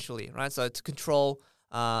 right, essentially, right? So to control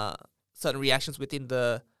certain reactions within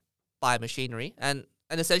the biomachinery and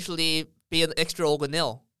essentially be an extra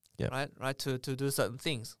organelle, right, to do certain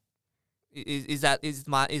things. Is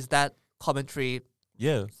that commentary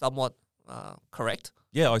somewhat correct?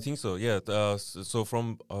 Yeah, I think so. Yeah, so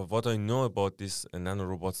from what I know about this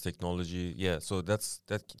nanorobots technology, so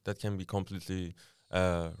that can be completely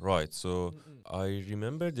right. So I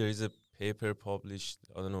remember there is a paper published,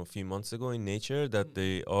 I don't know, a few months ago in Nature that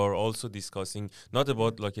they are also discussing not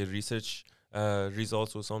about like a research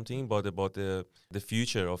results or something, but about the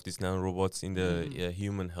future of these nanorobots in the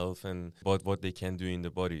human health and about what they can do in the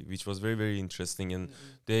body, which was very, very interesting. And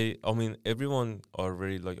everyone are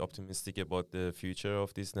very like optimistic about the future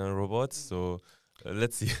of these nanorobots. So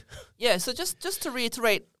let's see. Yeah. So just to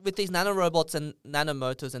reiterate, with these nanorobots and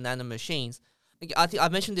nanomotors and nanomachines, I think I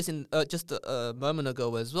mentioned this in just a moment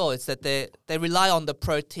ago as well. It's that they rely on the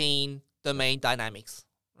protein domain dynamics.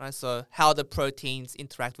 Right, so how the proteins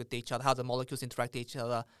interact with each other, how the molecules interact with each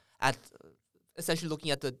other, at essentially looking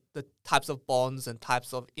at the types of bonds and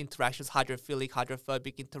types of interactions, hydrophilic,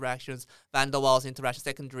 hydrophobic interactions, van der Waals interactions,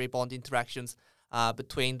 secondary bond interactions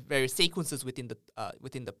between various sequences within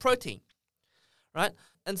the protein, right?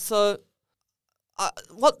 And so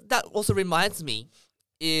what that also reminds me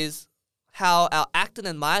is how our actin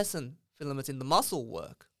and myosin filaments in the muscle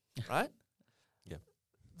work, right?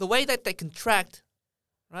 The way that they contract,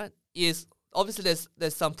 right, is obviously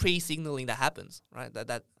there's some pre-signaling that happens, right?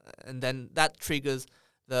 That and then that triggers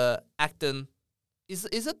the actin. Is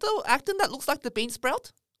it the actin that looks like the bean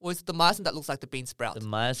sprout, or is it the myosin that looks like the bean sprout? The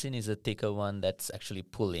myosin is a thicker one that's actually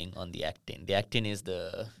pulling on the actin. The actin is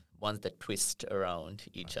the ones that twist around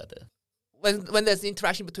each other. When there's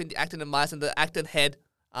interaction between the actin and myosin, the actin head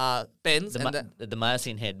bends, the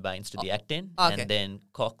myosin head binds to the actin, and then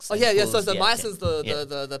cocks. So the myosin's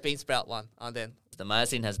the bean sprout one, and then the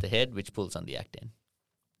myosin has the head which pulls on the actin.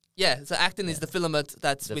 Yeah, so actin is the filament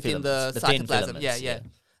that's within the cytoplasm. Yeah.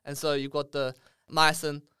 And so you've got the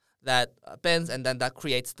myosin that bends, and then that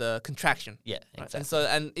creates the contraction. Yeah, right? Exactly.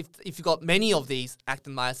 And if you've got many of these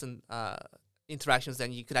actin myosin interactions,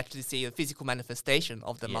 then you could actually see a physical manifestation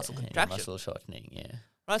of the muscle contraction. Muscle shortening,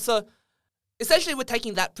 Right, so essentially we're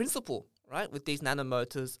taking that principle, right, with these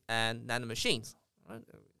nanomotors and nanomachines, right,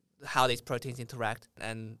 how these proteins interact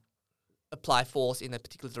and apply force in a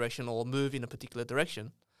particular direction or move in a particular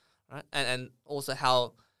direction, right, and also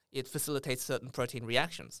how it facilitates certain protein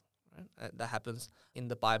reactions, right, that happens in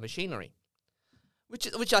the biomachinery,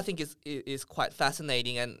 which I think is quite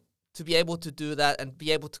fascinating. And to be able to do that and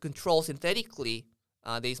be able to control synthetically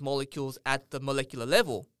these molecules at the molecular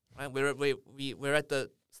level, right, we're at the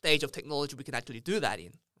stage of technology we can actually do that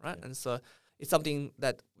in, right? And so it's something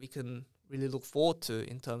that we can really look forward to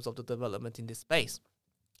in terms of the development in this space.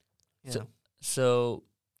 So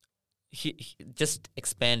just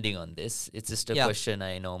expanding on this, it's just a question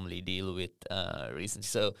I normally deal with recently.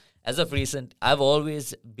 So as of recent, I've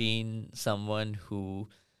always been someone who,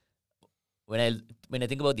 when I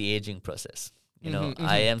think about the aging process,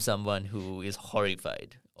 I am someone who is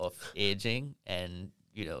horrified of aging and,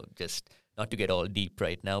 just Not to get all deep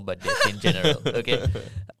right now, but just in general, okay?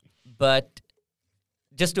 But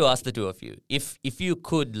just to ask the two of you, if you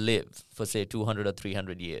could live for, say, 200 or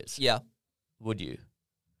 300 years, Yeah. would you?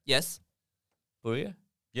 Yes. Pooria?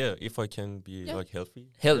 Yeah, if I can be Yeah. like healthy.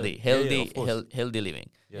 Healthy, Yeah, of course. healthy living.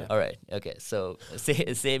 Yeah. All right. Okay. So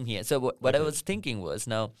same here. So what I Okay. was thinking was,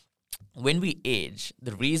 now, when we age,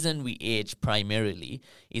 the reason we age primarily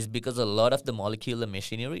is because a lot of the molecular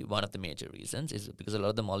machinery, one of the major reasons is because a lot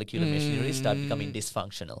of the molecular machinery start becoming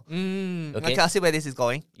dysfunctional. Okay, I see where this is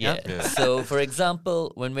going. Yeah. Yeah. So, for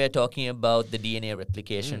example, when we're talking about the DNA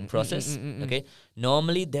replication process, okay,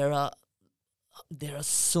 normally there are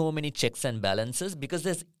so many checks and balances,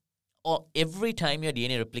 because every time your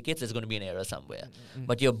DNA replicates, there's going to be an error somewhere.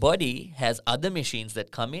 But your body has other machines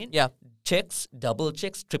that come in, checks, double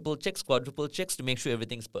checks, triple checks, quadruple checks to make sure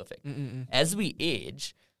everything's perfect. As we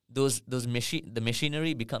age, the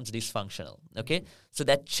machinery becomes dysfunctional. Okay, so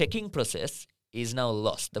that checking process is now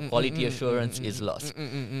lost. The quality assurance is lost,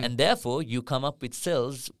 and therefore you come up with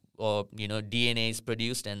cells, or DNA is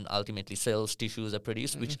produced, and ultimately cells, tissues are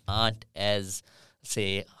produced, which aren't as,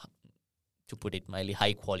 say, to put it mildly,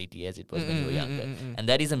 high quality as it was when you were younger. And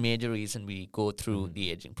that is a major reason we go through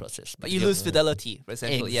the aging process. But you lose fidelity,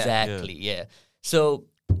 essentially. Exactly, yeah. So,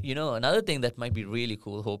 another thing that might be really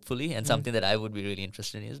cool, hopefully, and something that I would be really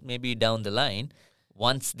interested in, is maybe down the line,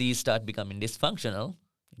 once these start becoming dysfunctional,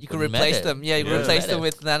 You can replace them. Yeah, you can replace them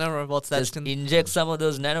with nanorobots that just can inject some of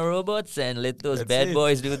those nanorobots and let those bad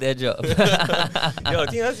boys do their job. Yeah, I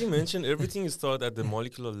think as you mentioned, everything is started at the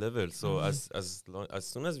molecular level. So as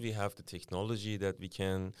soon as we have the technology that we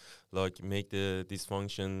can like make the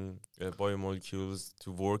dysfunction biomolecules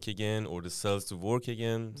to work again, or the cells to work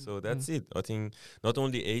again, so that's it. I think not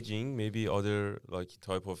only aging, maybe other like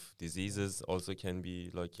type of diseases also can be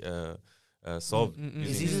like solved.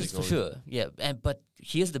 Diseases for sure, yeah. But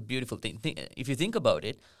here's the beautiful thing. If you think about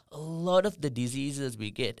it, a lot of the diseases we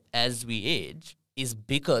get as we age is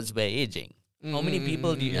because we're aging. How many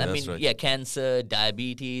people do you, Yeah, I mean, right. cancer,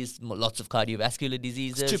 diabetes, lots of cardiovascular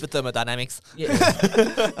diseases. stupid thermodynamics. Yeah.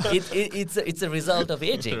 It's a result of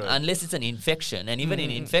aging, unless it's an infection. And even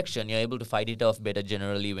in infection, you're able to fight it off better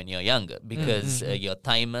generally when you're younger, because your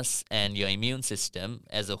thymus and your immune system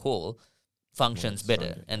as a whole functions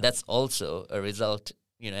better. And that's also a result,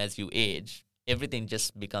 as you age, everything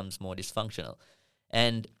just becomes more dysfunctional.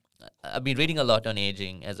 And I've been reading a lot on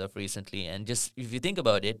aging as of recently, and just if you think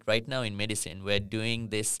about it, right now in medicine, we're doing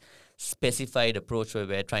this specified approach where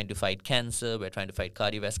we're trying to fight cancer, we're trying to fight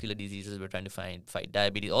cardiovascular diseases, we're trying to fight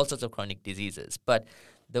diabetes, all sorts of chronic diseases. But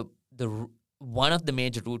the one of the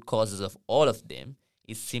major root causes of all of them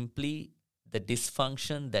is simply the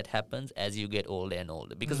dysfunction that happens as you get older and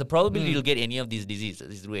older. Because the probability you'll get any of these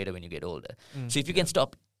diseases is greater when you get older. So if you can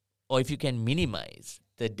stop, or if you can minimize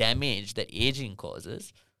the damage that aging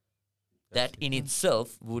causes, that in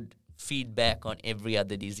itself would feed back on every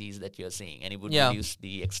other disease that you're seeing, and it would reduce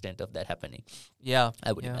the extent of that happening. Yeah,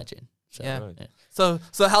 I would imagine. So, Yeah.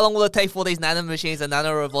 So how long will it take for these nanomachines and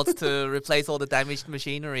nanorobots to replace all the damaged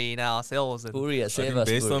machinery in our cells? And Pooria, I save think us.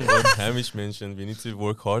 based Pooria. on what Hamish mentioned, we need to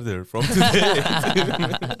work harder from today.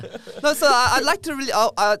 no, so I'd like to really,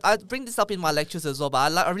 I bring this up in my lectures as well,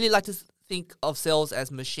 but I really like to think of cells as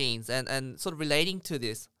machines, and sort of relating to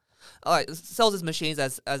this. All right, cells as machines,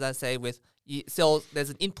 as I say, with cells,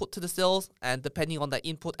 there's an input to the cells, and depending on that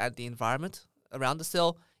input and the environment around the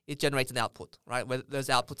cell, it generates an output, right? Where those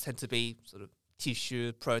outputs tend to be sort of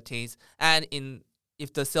tissue, proteins, and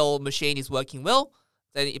if the cell machine is working well,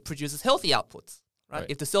 then it produces healthy outputs, right?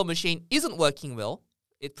 If the cell machine isn't working well,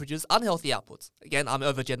 it produces unhealthy outputs. Again, I'm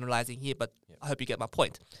overgeneralizing here, but I hope you get my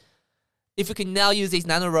point. If we can now use these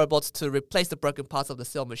nanorobots to replace the broken parts of the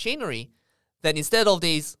cell machinery, then instead of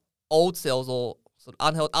these old cells or sort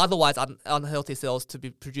of otherwise unhealthy cells to be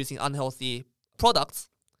producing unhealthy products,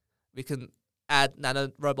 we can add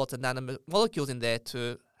nanorobots and nanomolecules in there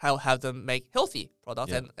to have them make healthy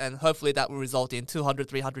products, and hopefully that will result in 200,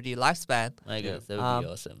 300 year lifespan. I guess that would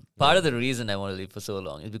be awesome. Part of the reason I want to live for so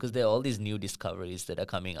long is because there are all these new discoveries that are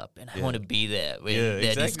coming up, and I want to be there when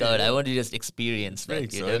they're discovered. I want to just experience that.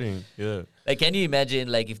 Exciting. Yeah. Like, can you imagine,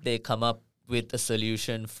 like, if they come up with a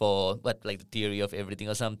solution for like the theory of everything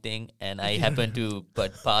or something, and I happen to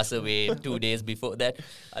pass away 2 days before that,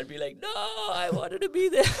 I'd be like, no, I wanted to be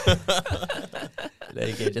there.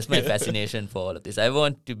 Like, just my fascination for all of this. I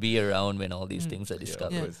want to be around when all these things are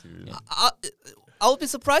discovered. I would be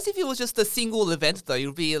surprised if it was just a single event, though. It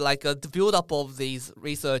would be like the build-up of these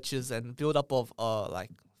researchers and build-up of like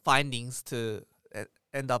findings to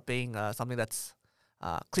end up being something that's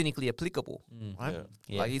clinically applicable, right?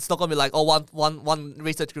 Yeah. Like it's not gonna be like, oh, one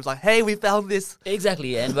research group's like, hey, we found this.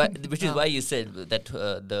 Exactly, and which is why you said that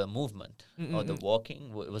the movement or the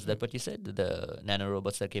walking, was that what you said? The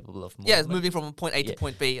nanorobots are capable of movement? Yeah, it's moving from point A to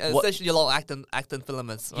point B. Essentially a lot of actin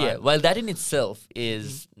filaments. Right? Yeah, while that in itself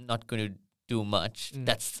is not going to do much,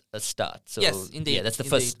 that's a start. So yes, indeed. Yeah, that's the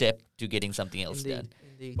first step to getting something else done.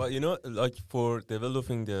 Indeed. But like for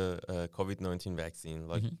developing the COVID-19 vaccine,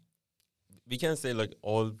 like we can say like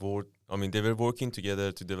they were working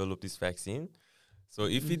together to develop this vaccine. So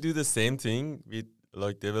if we do the same thing with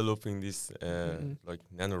like developing this like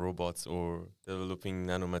nanorobots or developing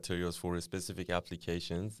nanomaterials for specific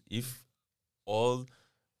applications, if all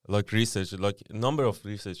like research, like large number of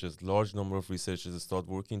researchers start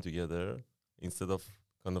working together instead of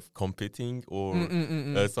kind of competing or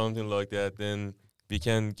something like that, then we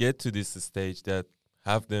can get to this stage that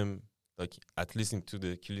have them like at least into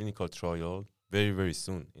the clinical trial very, very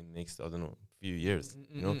soon in next, I don't know, few years.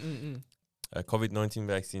 A COVID-19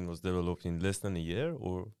 vaccine was developed in less than a year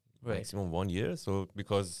or maximum 1 year. So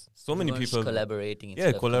because so many people collaborating.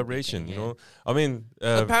 Collaboration, you know. I mean,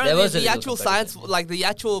 apparently the actual science, like the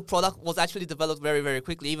actual product was actually developed very, very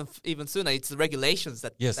quickly, even sooner. It's the regulations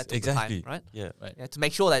that that took exactly the time, right? Yeah, to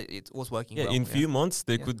make sure that it was working well. In few months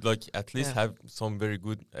they could like at least have some very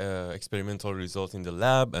good experimental results in the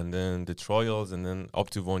lab, and then the trials, and then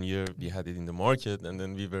up to 1 year we had it in the market, and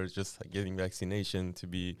then we were just getting vaccination to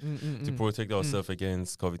be to protect ourselves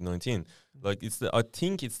against COVID-19. Like I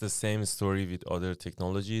think it's the same story with other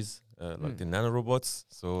technologies like the nanorobots.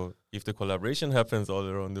 So if the collaboration happens all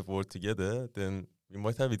around the world together, then we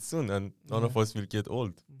might have it soon, and none of us will get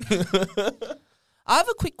old. I have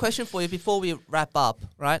a quick question for you before we wrap up,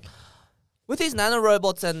 right? With these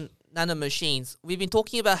nanorobots and nanomachines, we've been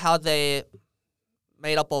talking about how they're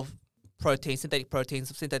made up of proteins, synthetic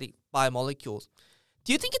proteins, synthetic biomolecules.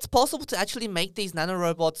 Do you think it's possible to actually make these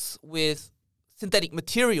nanorobots with synthetic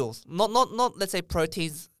materials? Not let's say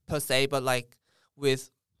proteins per se, but like with,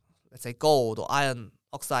 let's say, gold or iron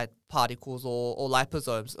oxide particles or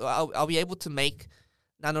liposomes. Are we able to make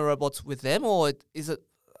nanorobots with them, or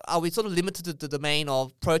are we sort of limited to the domain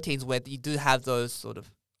of proteins where you do have those sort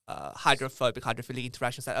of hydrophilic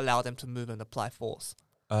interactions that allow them to move and apply force?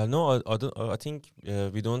 No, I don't. I think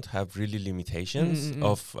we don't have really limitations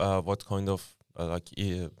of what kind of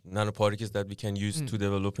nanoparticles that we can use to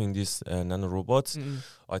developing these nanorobots.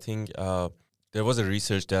 I think there was a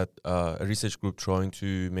research group trying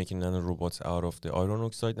to make nanorobots out of the iron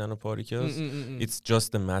oxide nanoparticles. It's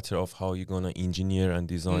just a matter of how you're gonna engineer and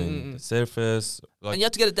design the surface. And you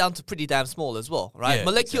have to get it down to pretty damn small as well, right?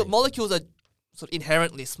 Yeah, Molecules are sort of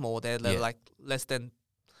inherently small. They're like less than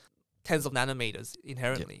tens of nanometers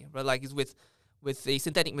inherently, right? Like it's with the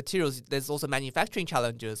synthetic materials, there's also manufacturing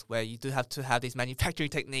challenges where you do have to have these manufacturing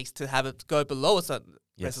techniques to have it go below a certain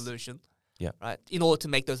resolution, right, in order to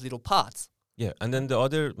make those little parts. Yeah, and then the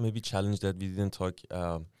other maybe challenge that we didn't talk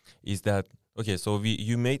is that, okay, so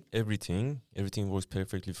you made everything works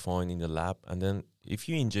perfectly fine in the lab, and then if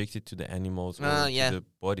you inject it to the animals or to the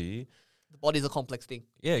body, the body's a complex thing.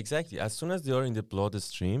 Yeah, exactly. As soon as they are in the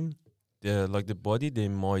bloodstream, the body, they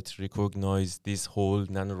might recognize this whole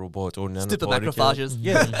nanorobot or nanoparticle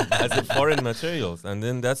macrophages. As a foreign materials, and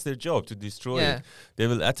then that's their job, to destroy it. They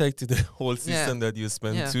will attack to the whole system that you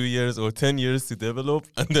spent 2 years or 10 years to develop,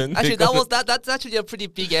 and then actually that's actually a pretty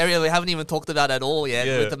big area we haven't even talked about at all yet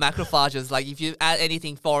with the macrophages. Like if you add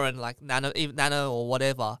anything foreign, like nano or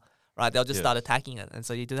whatever, right, they'll just start attacking it, and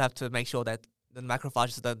so you do have to make sure that the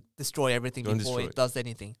macrophages don't destroy everything before it does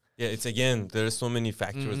anything. Yeah, it's again, there are so many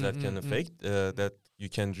factors that can affect that you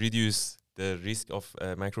can reduce the risk of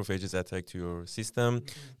macrophages attack to your system.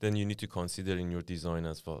 Then you need to consider in your design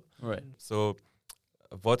as well. Right. So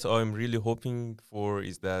what I'm really hoping for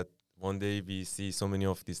is that one day we see so many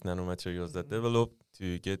of these nanomaterials that develop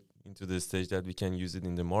to get into the stage that we can use it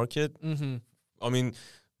in the market. I mean,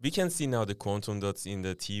 we can see now the quantum dots in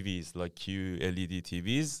the TVs, like QLED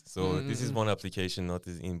TVs. So this is one application, not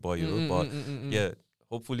in bio, but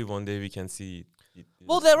hopefully one day we can see it.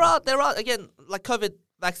 Well, there are again, like COVID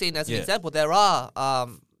vaccine as an example. There are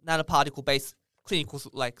nanoparticle-based clinical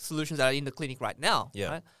solutions that are in the clinic right now. Yeah.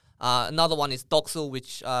 Right? Another one is Doxil,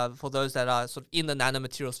 which for those that are sort of in the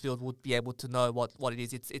nanomaterials field would be able to know what it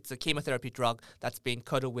is. It's a chemotherapy drug that's been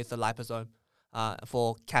coated with a liposome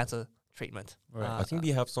for cancer treatment. Right. I think we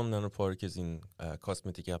have some nanoparticles in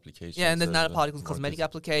cosmetic applications. Yeah, and there's nanoparticles in cosmetic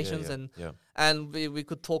applications, and we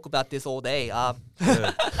could talk about this all day. I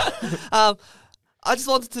just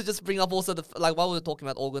wanted to just bring up also while we were talking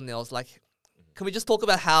about organelles, like, can we just talk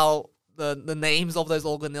about how the names of those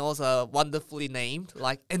organelles are wonderfully named,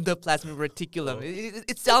 like endoplasmic reticulum.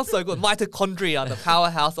 It sounds so good. Mitochondria, the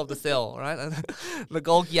powerhouse of the cell, right? And the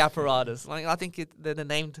Golgi apparatus. Like, I think they're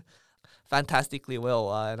named fantastically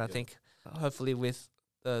well, and I think hopefully with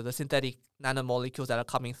the synthetic nanomolecules that are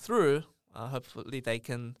coming through, hopefully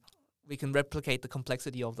we can replicate the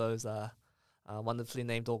complexity of those wonderfully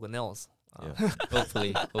named organelles.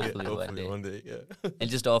 Hopefully one day. And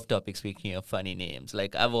just off topic, speaking of funny names,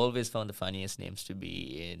 like I've always found the funniest names to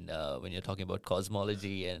be in when you're talking about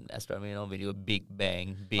cosmology and astronomy. When you Big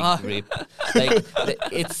Bang, Big Rip, like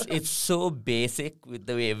it's so basic with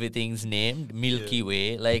the way everything's named. Milky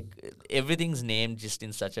Way, like everything's named just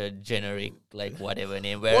in such a generic, like whatever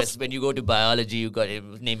name. Whereas when you go to biology, you got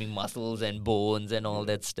naming muscles and bones and all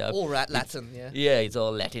that stuff. All Latin, it's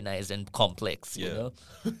all Latinized and complex, you know.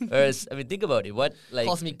 Whereas think about it. What like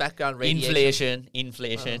cosmic background radiation,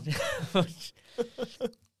 inflation, that's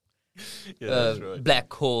right.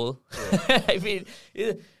 black hole. I mean,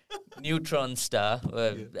 neutron star.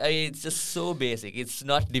 I mean, it's just so basic. It's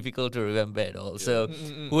not difficult to remember at all. So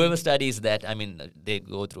whoever studies that, I mean, they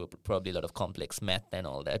go through probably a lot of complex math and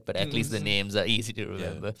all that. But at least the names are easy to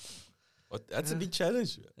remember. But that's a big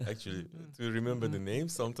challenge, actually, to remember the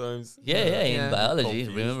names sometimes. In biology,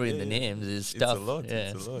 remembering the names is tough.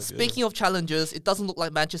 It's a lot. Speaking of challenges, it doesn't look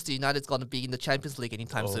like Manchester United's going to be in the Champions League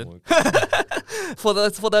anytime soon. For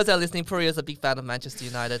those that are listening, Pooria is a big fan of Manchester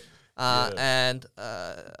United. And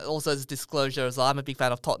also as disclosure, as I'm a big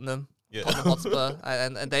fan of Tottenham Hotspur.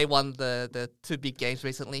 and they won the two big games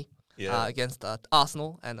recently against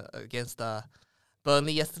Arsenal and against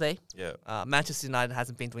Burnley yesterday. Manchester United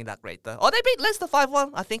hasn't been doing that great though. Oh, they beat Leicester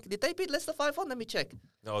 5-1. I think. Did they beat Leicester 5-1? Let me check.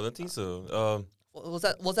 No, I don't think so. Was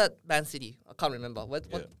that Man City? I can't remember. What?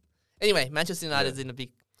 Anyway, Manchester United's in a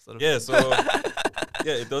big sort of. So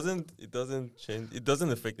it doesn't change. It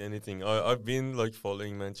doesn't affect anything. I've been like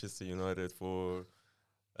following Manchester United for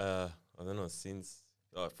I don't know, since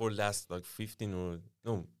for last like 15 or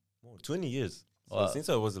no more 20 years. So since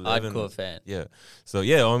I was 11, hardcore fan. So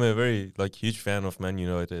I'm a very like huge fan of Man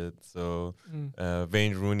United. So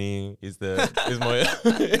Wayne Rooney is my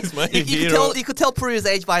hero. You could tell Pooria's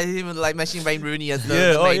age by him like mentioning Wayne Rooney as the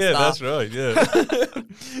main star. That's right.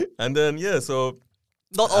 And then so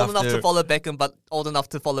not old enough to follow Beckham, but old enough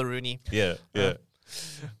to follow Rooney.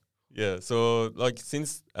 So like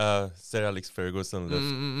since Sir Alex Ferguson left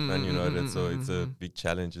Man United, so it's a big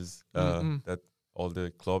challenges that all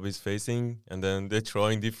the club is facing, and then they're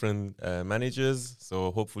trying different managers.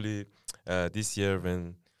 So hopefully this year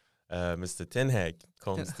when Mr. Ten Hag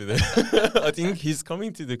comes to the, I think he's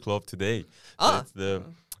coming to the club today. So it's the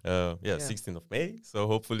 16th of May. So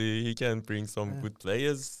hopefully he can bring some good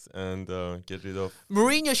players and get rid of.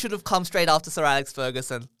 Mourinho should have come straight after Sir Alex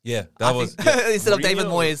Ferguson. That was instead of David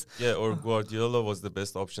Moyes. Or Guardiola was the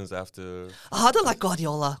best options after. I don't like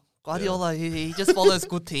Guardiola. He just follows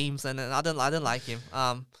good teams, and I don't like him.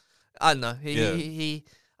 I don't know. He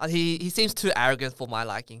seems too arrogant for my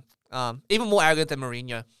liking. Even more arrogant than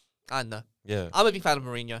Mourinho. I don't know. I'm a big fan of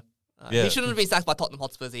Mourinho. He shouldn't have been sacked by Tottenham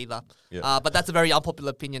Hotspurs either. But that's a very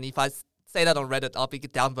unpopular opinion. If I say that on Reddit, I'll be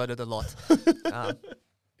downvoted a lot.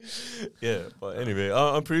 But anyway,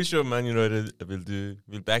 I'm pretty sure Man United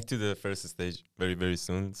will back to the first stage very, very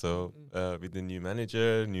soon. So with the new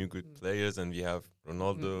manager, new good players, and we have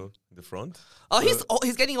Ronaldo in the front.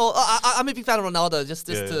 He's getting old. I'm a big fan of Ronaldo.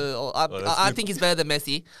 I think he's better than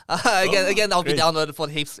Messi. Again, I'll be downloaded for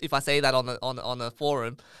heaps if I say that on a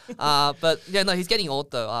forum. But he's getting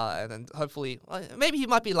old though, and then hopefully maybe he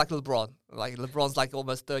might be like LeBron. Like LeBron's like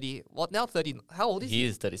almost 30. What now? 30? How old is he? He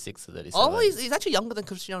is 36 or 37. Oh, he's actually younger than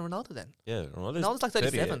Cristiano Ronaldo then. Yeah, Ronaldo's like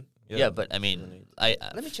 37. But I mean,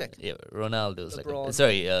 let me check. Yeah, Ronaldo's LeBron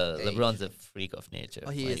LeBron's a freak of nature.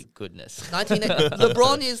 He My is. goodness.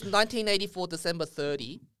 LeBron is 1984 December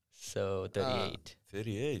 30. So 38.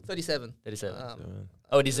 38. 37. 37.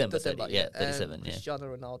 December 30. Yeah, 37. And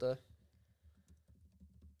Cristiano Ronaldo.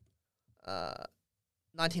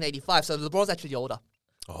 1985. So LeBron's actually older.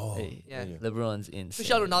 Oh, yeah. LeBron's insane.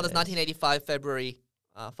 Cristiano Ronaldo's 1985 February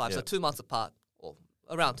 5. So 2 months apart, or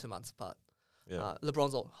around 2 months apart.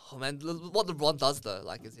 LeBron's what LeBron does though,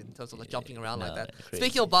 like is in terms of like jumping around like that. Crazy.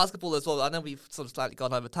 Speaking of basketball as well, I know we've sort of slightly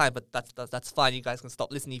gone over time, but that's fine. You guys can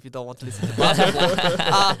stop listening if you don't want to listen to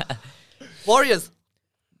basketball. Warriors.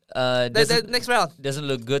 Next round doesn't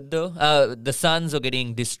look good though. The Suns are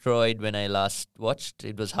getting destroyed. When I last watched,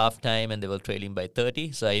 it was halftime and they were trailing by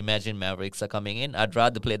 30. So I imagine Mavericks are coming in. I'd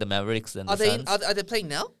rather play the Mavericks than the Suns. Are they playing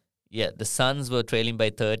now? Yeah, the Suns were trailing by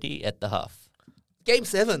 30 at the half. Game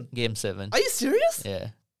 7. Game 7. Are you serious?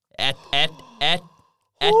 Yeah. At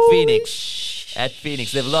Phoenix. At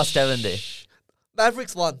Phoenix. They've lost, haven't they?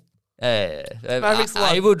 Mavericks won. Mavericks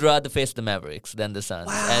I won. would rather face the Mavericks than the Suns,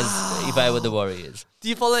 as if I were the Warriors. Do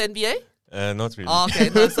you follow NBA? Not really. Oh, okay,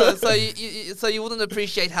 no, so you wouldn't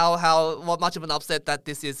appreciate what much of an upset that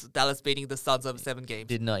this is Dallas beating the Suns over 7 games.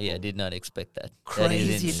 Did not expect that. Crazy. That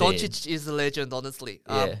is insane. Doncic is a legend, honestly.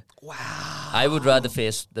 Yeah. Wow. I would rather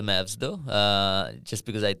face the Mavs though, just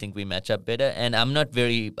because I think we match up better. And I'm not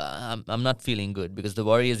I'm not feeling good because the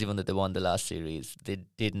Warriors, even though they won the last series, they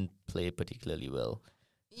didn't play particularly well.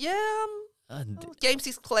 Yeah. Game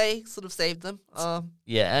 6 Clay sort of saved them.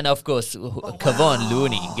 Yeah, and of course, Kevon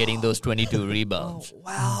Looney getting those 22 rebounds.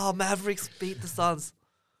 Wow, Mavericks beat the Suns.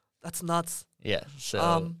 That's nuts. Yeah,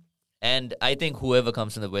 so... and I think whoever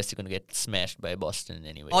comes in the West is going to get smashed by Boston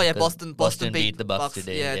anyway. Oh, yeah, Boston beat the Bucks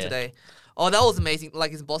today. Yeah, today. Oh, that was amazing.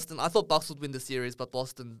 Like, in Boston, I thought Bucks would win the series, but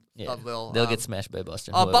Boston done well. They'll get smashed by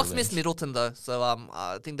Boston. Bucks wins. missed Middleton, though, so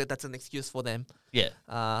I think that's an excuse for them. Yeah.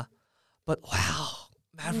 But, wow,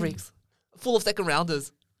 Mavericks. Full of second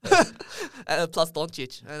rounders, plus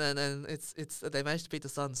Doncic, and then it's they managed to beat the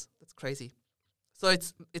Suns. That's crazy. So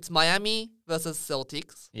it's Miami versus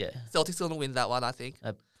Celtics. Yeah, Celtics gonna win that one, I think.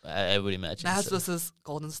 I would imagine. Mavs versus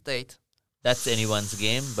Golden State. That's anyone's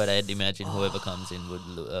game, but I'd imagine whoever comes in would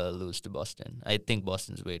lose to Boston. I think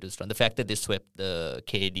Boston's way too strong. The fact that they swept the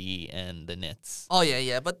KD and the Nets. Oh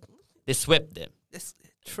yeah, but they swept them. It's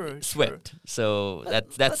true. Swept. True. So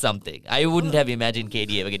that's something. I wouldn't have imagined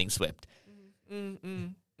KD ever getting swept.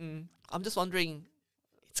 I'm just wondering.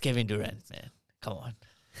 It's Kevin Durant, man. Come on.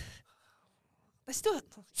 They still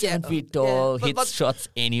 7 feet tall, hits shots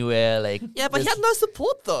anywhere. Like but he had no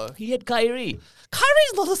support though. He had Kyrie.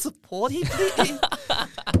 Kyrie's not a support. He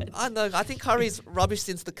I know. I think Kyrie's rubbish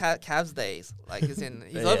since the Cavs days. Like he's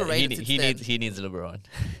overrated. He needs LeBron.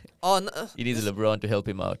 Oh no. He needs LeBron to help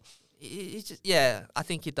him out. I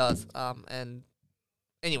think he does. And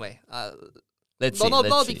anyway, Let's see. Not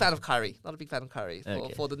a big fan of Kyrie. Not a big fan of Kyrie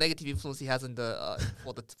for the negative influence he has in the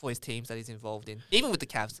for his teams that he's involved in, even with the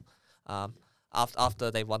Cavs. After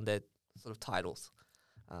they won their sort of titles.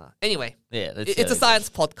 Anyway, it's a science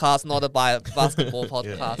podcast, not a basketball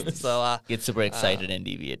podcast. So get super excited and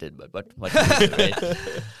deviated, but what right?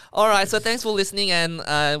 All right. So thanks for listening, and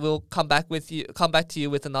we'll come back to you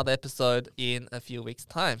with another episode in a few weeks'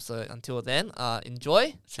 time. So until then,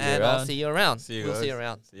 enjoy, and I'll see you around. See you we'll guys. see you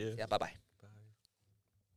around. See you. Yeah. Bye bye.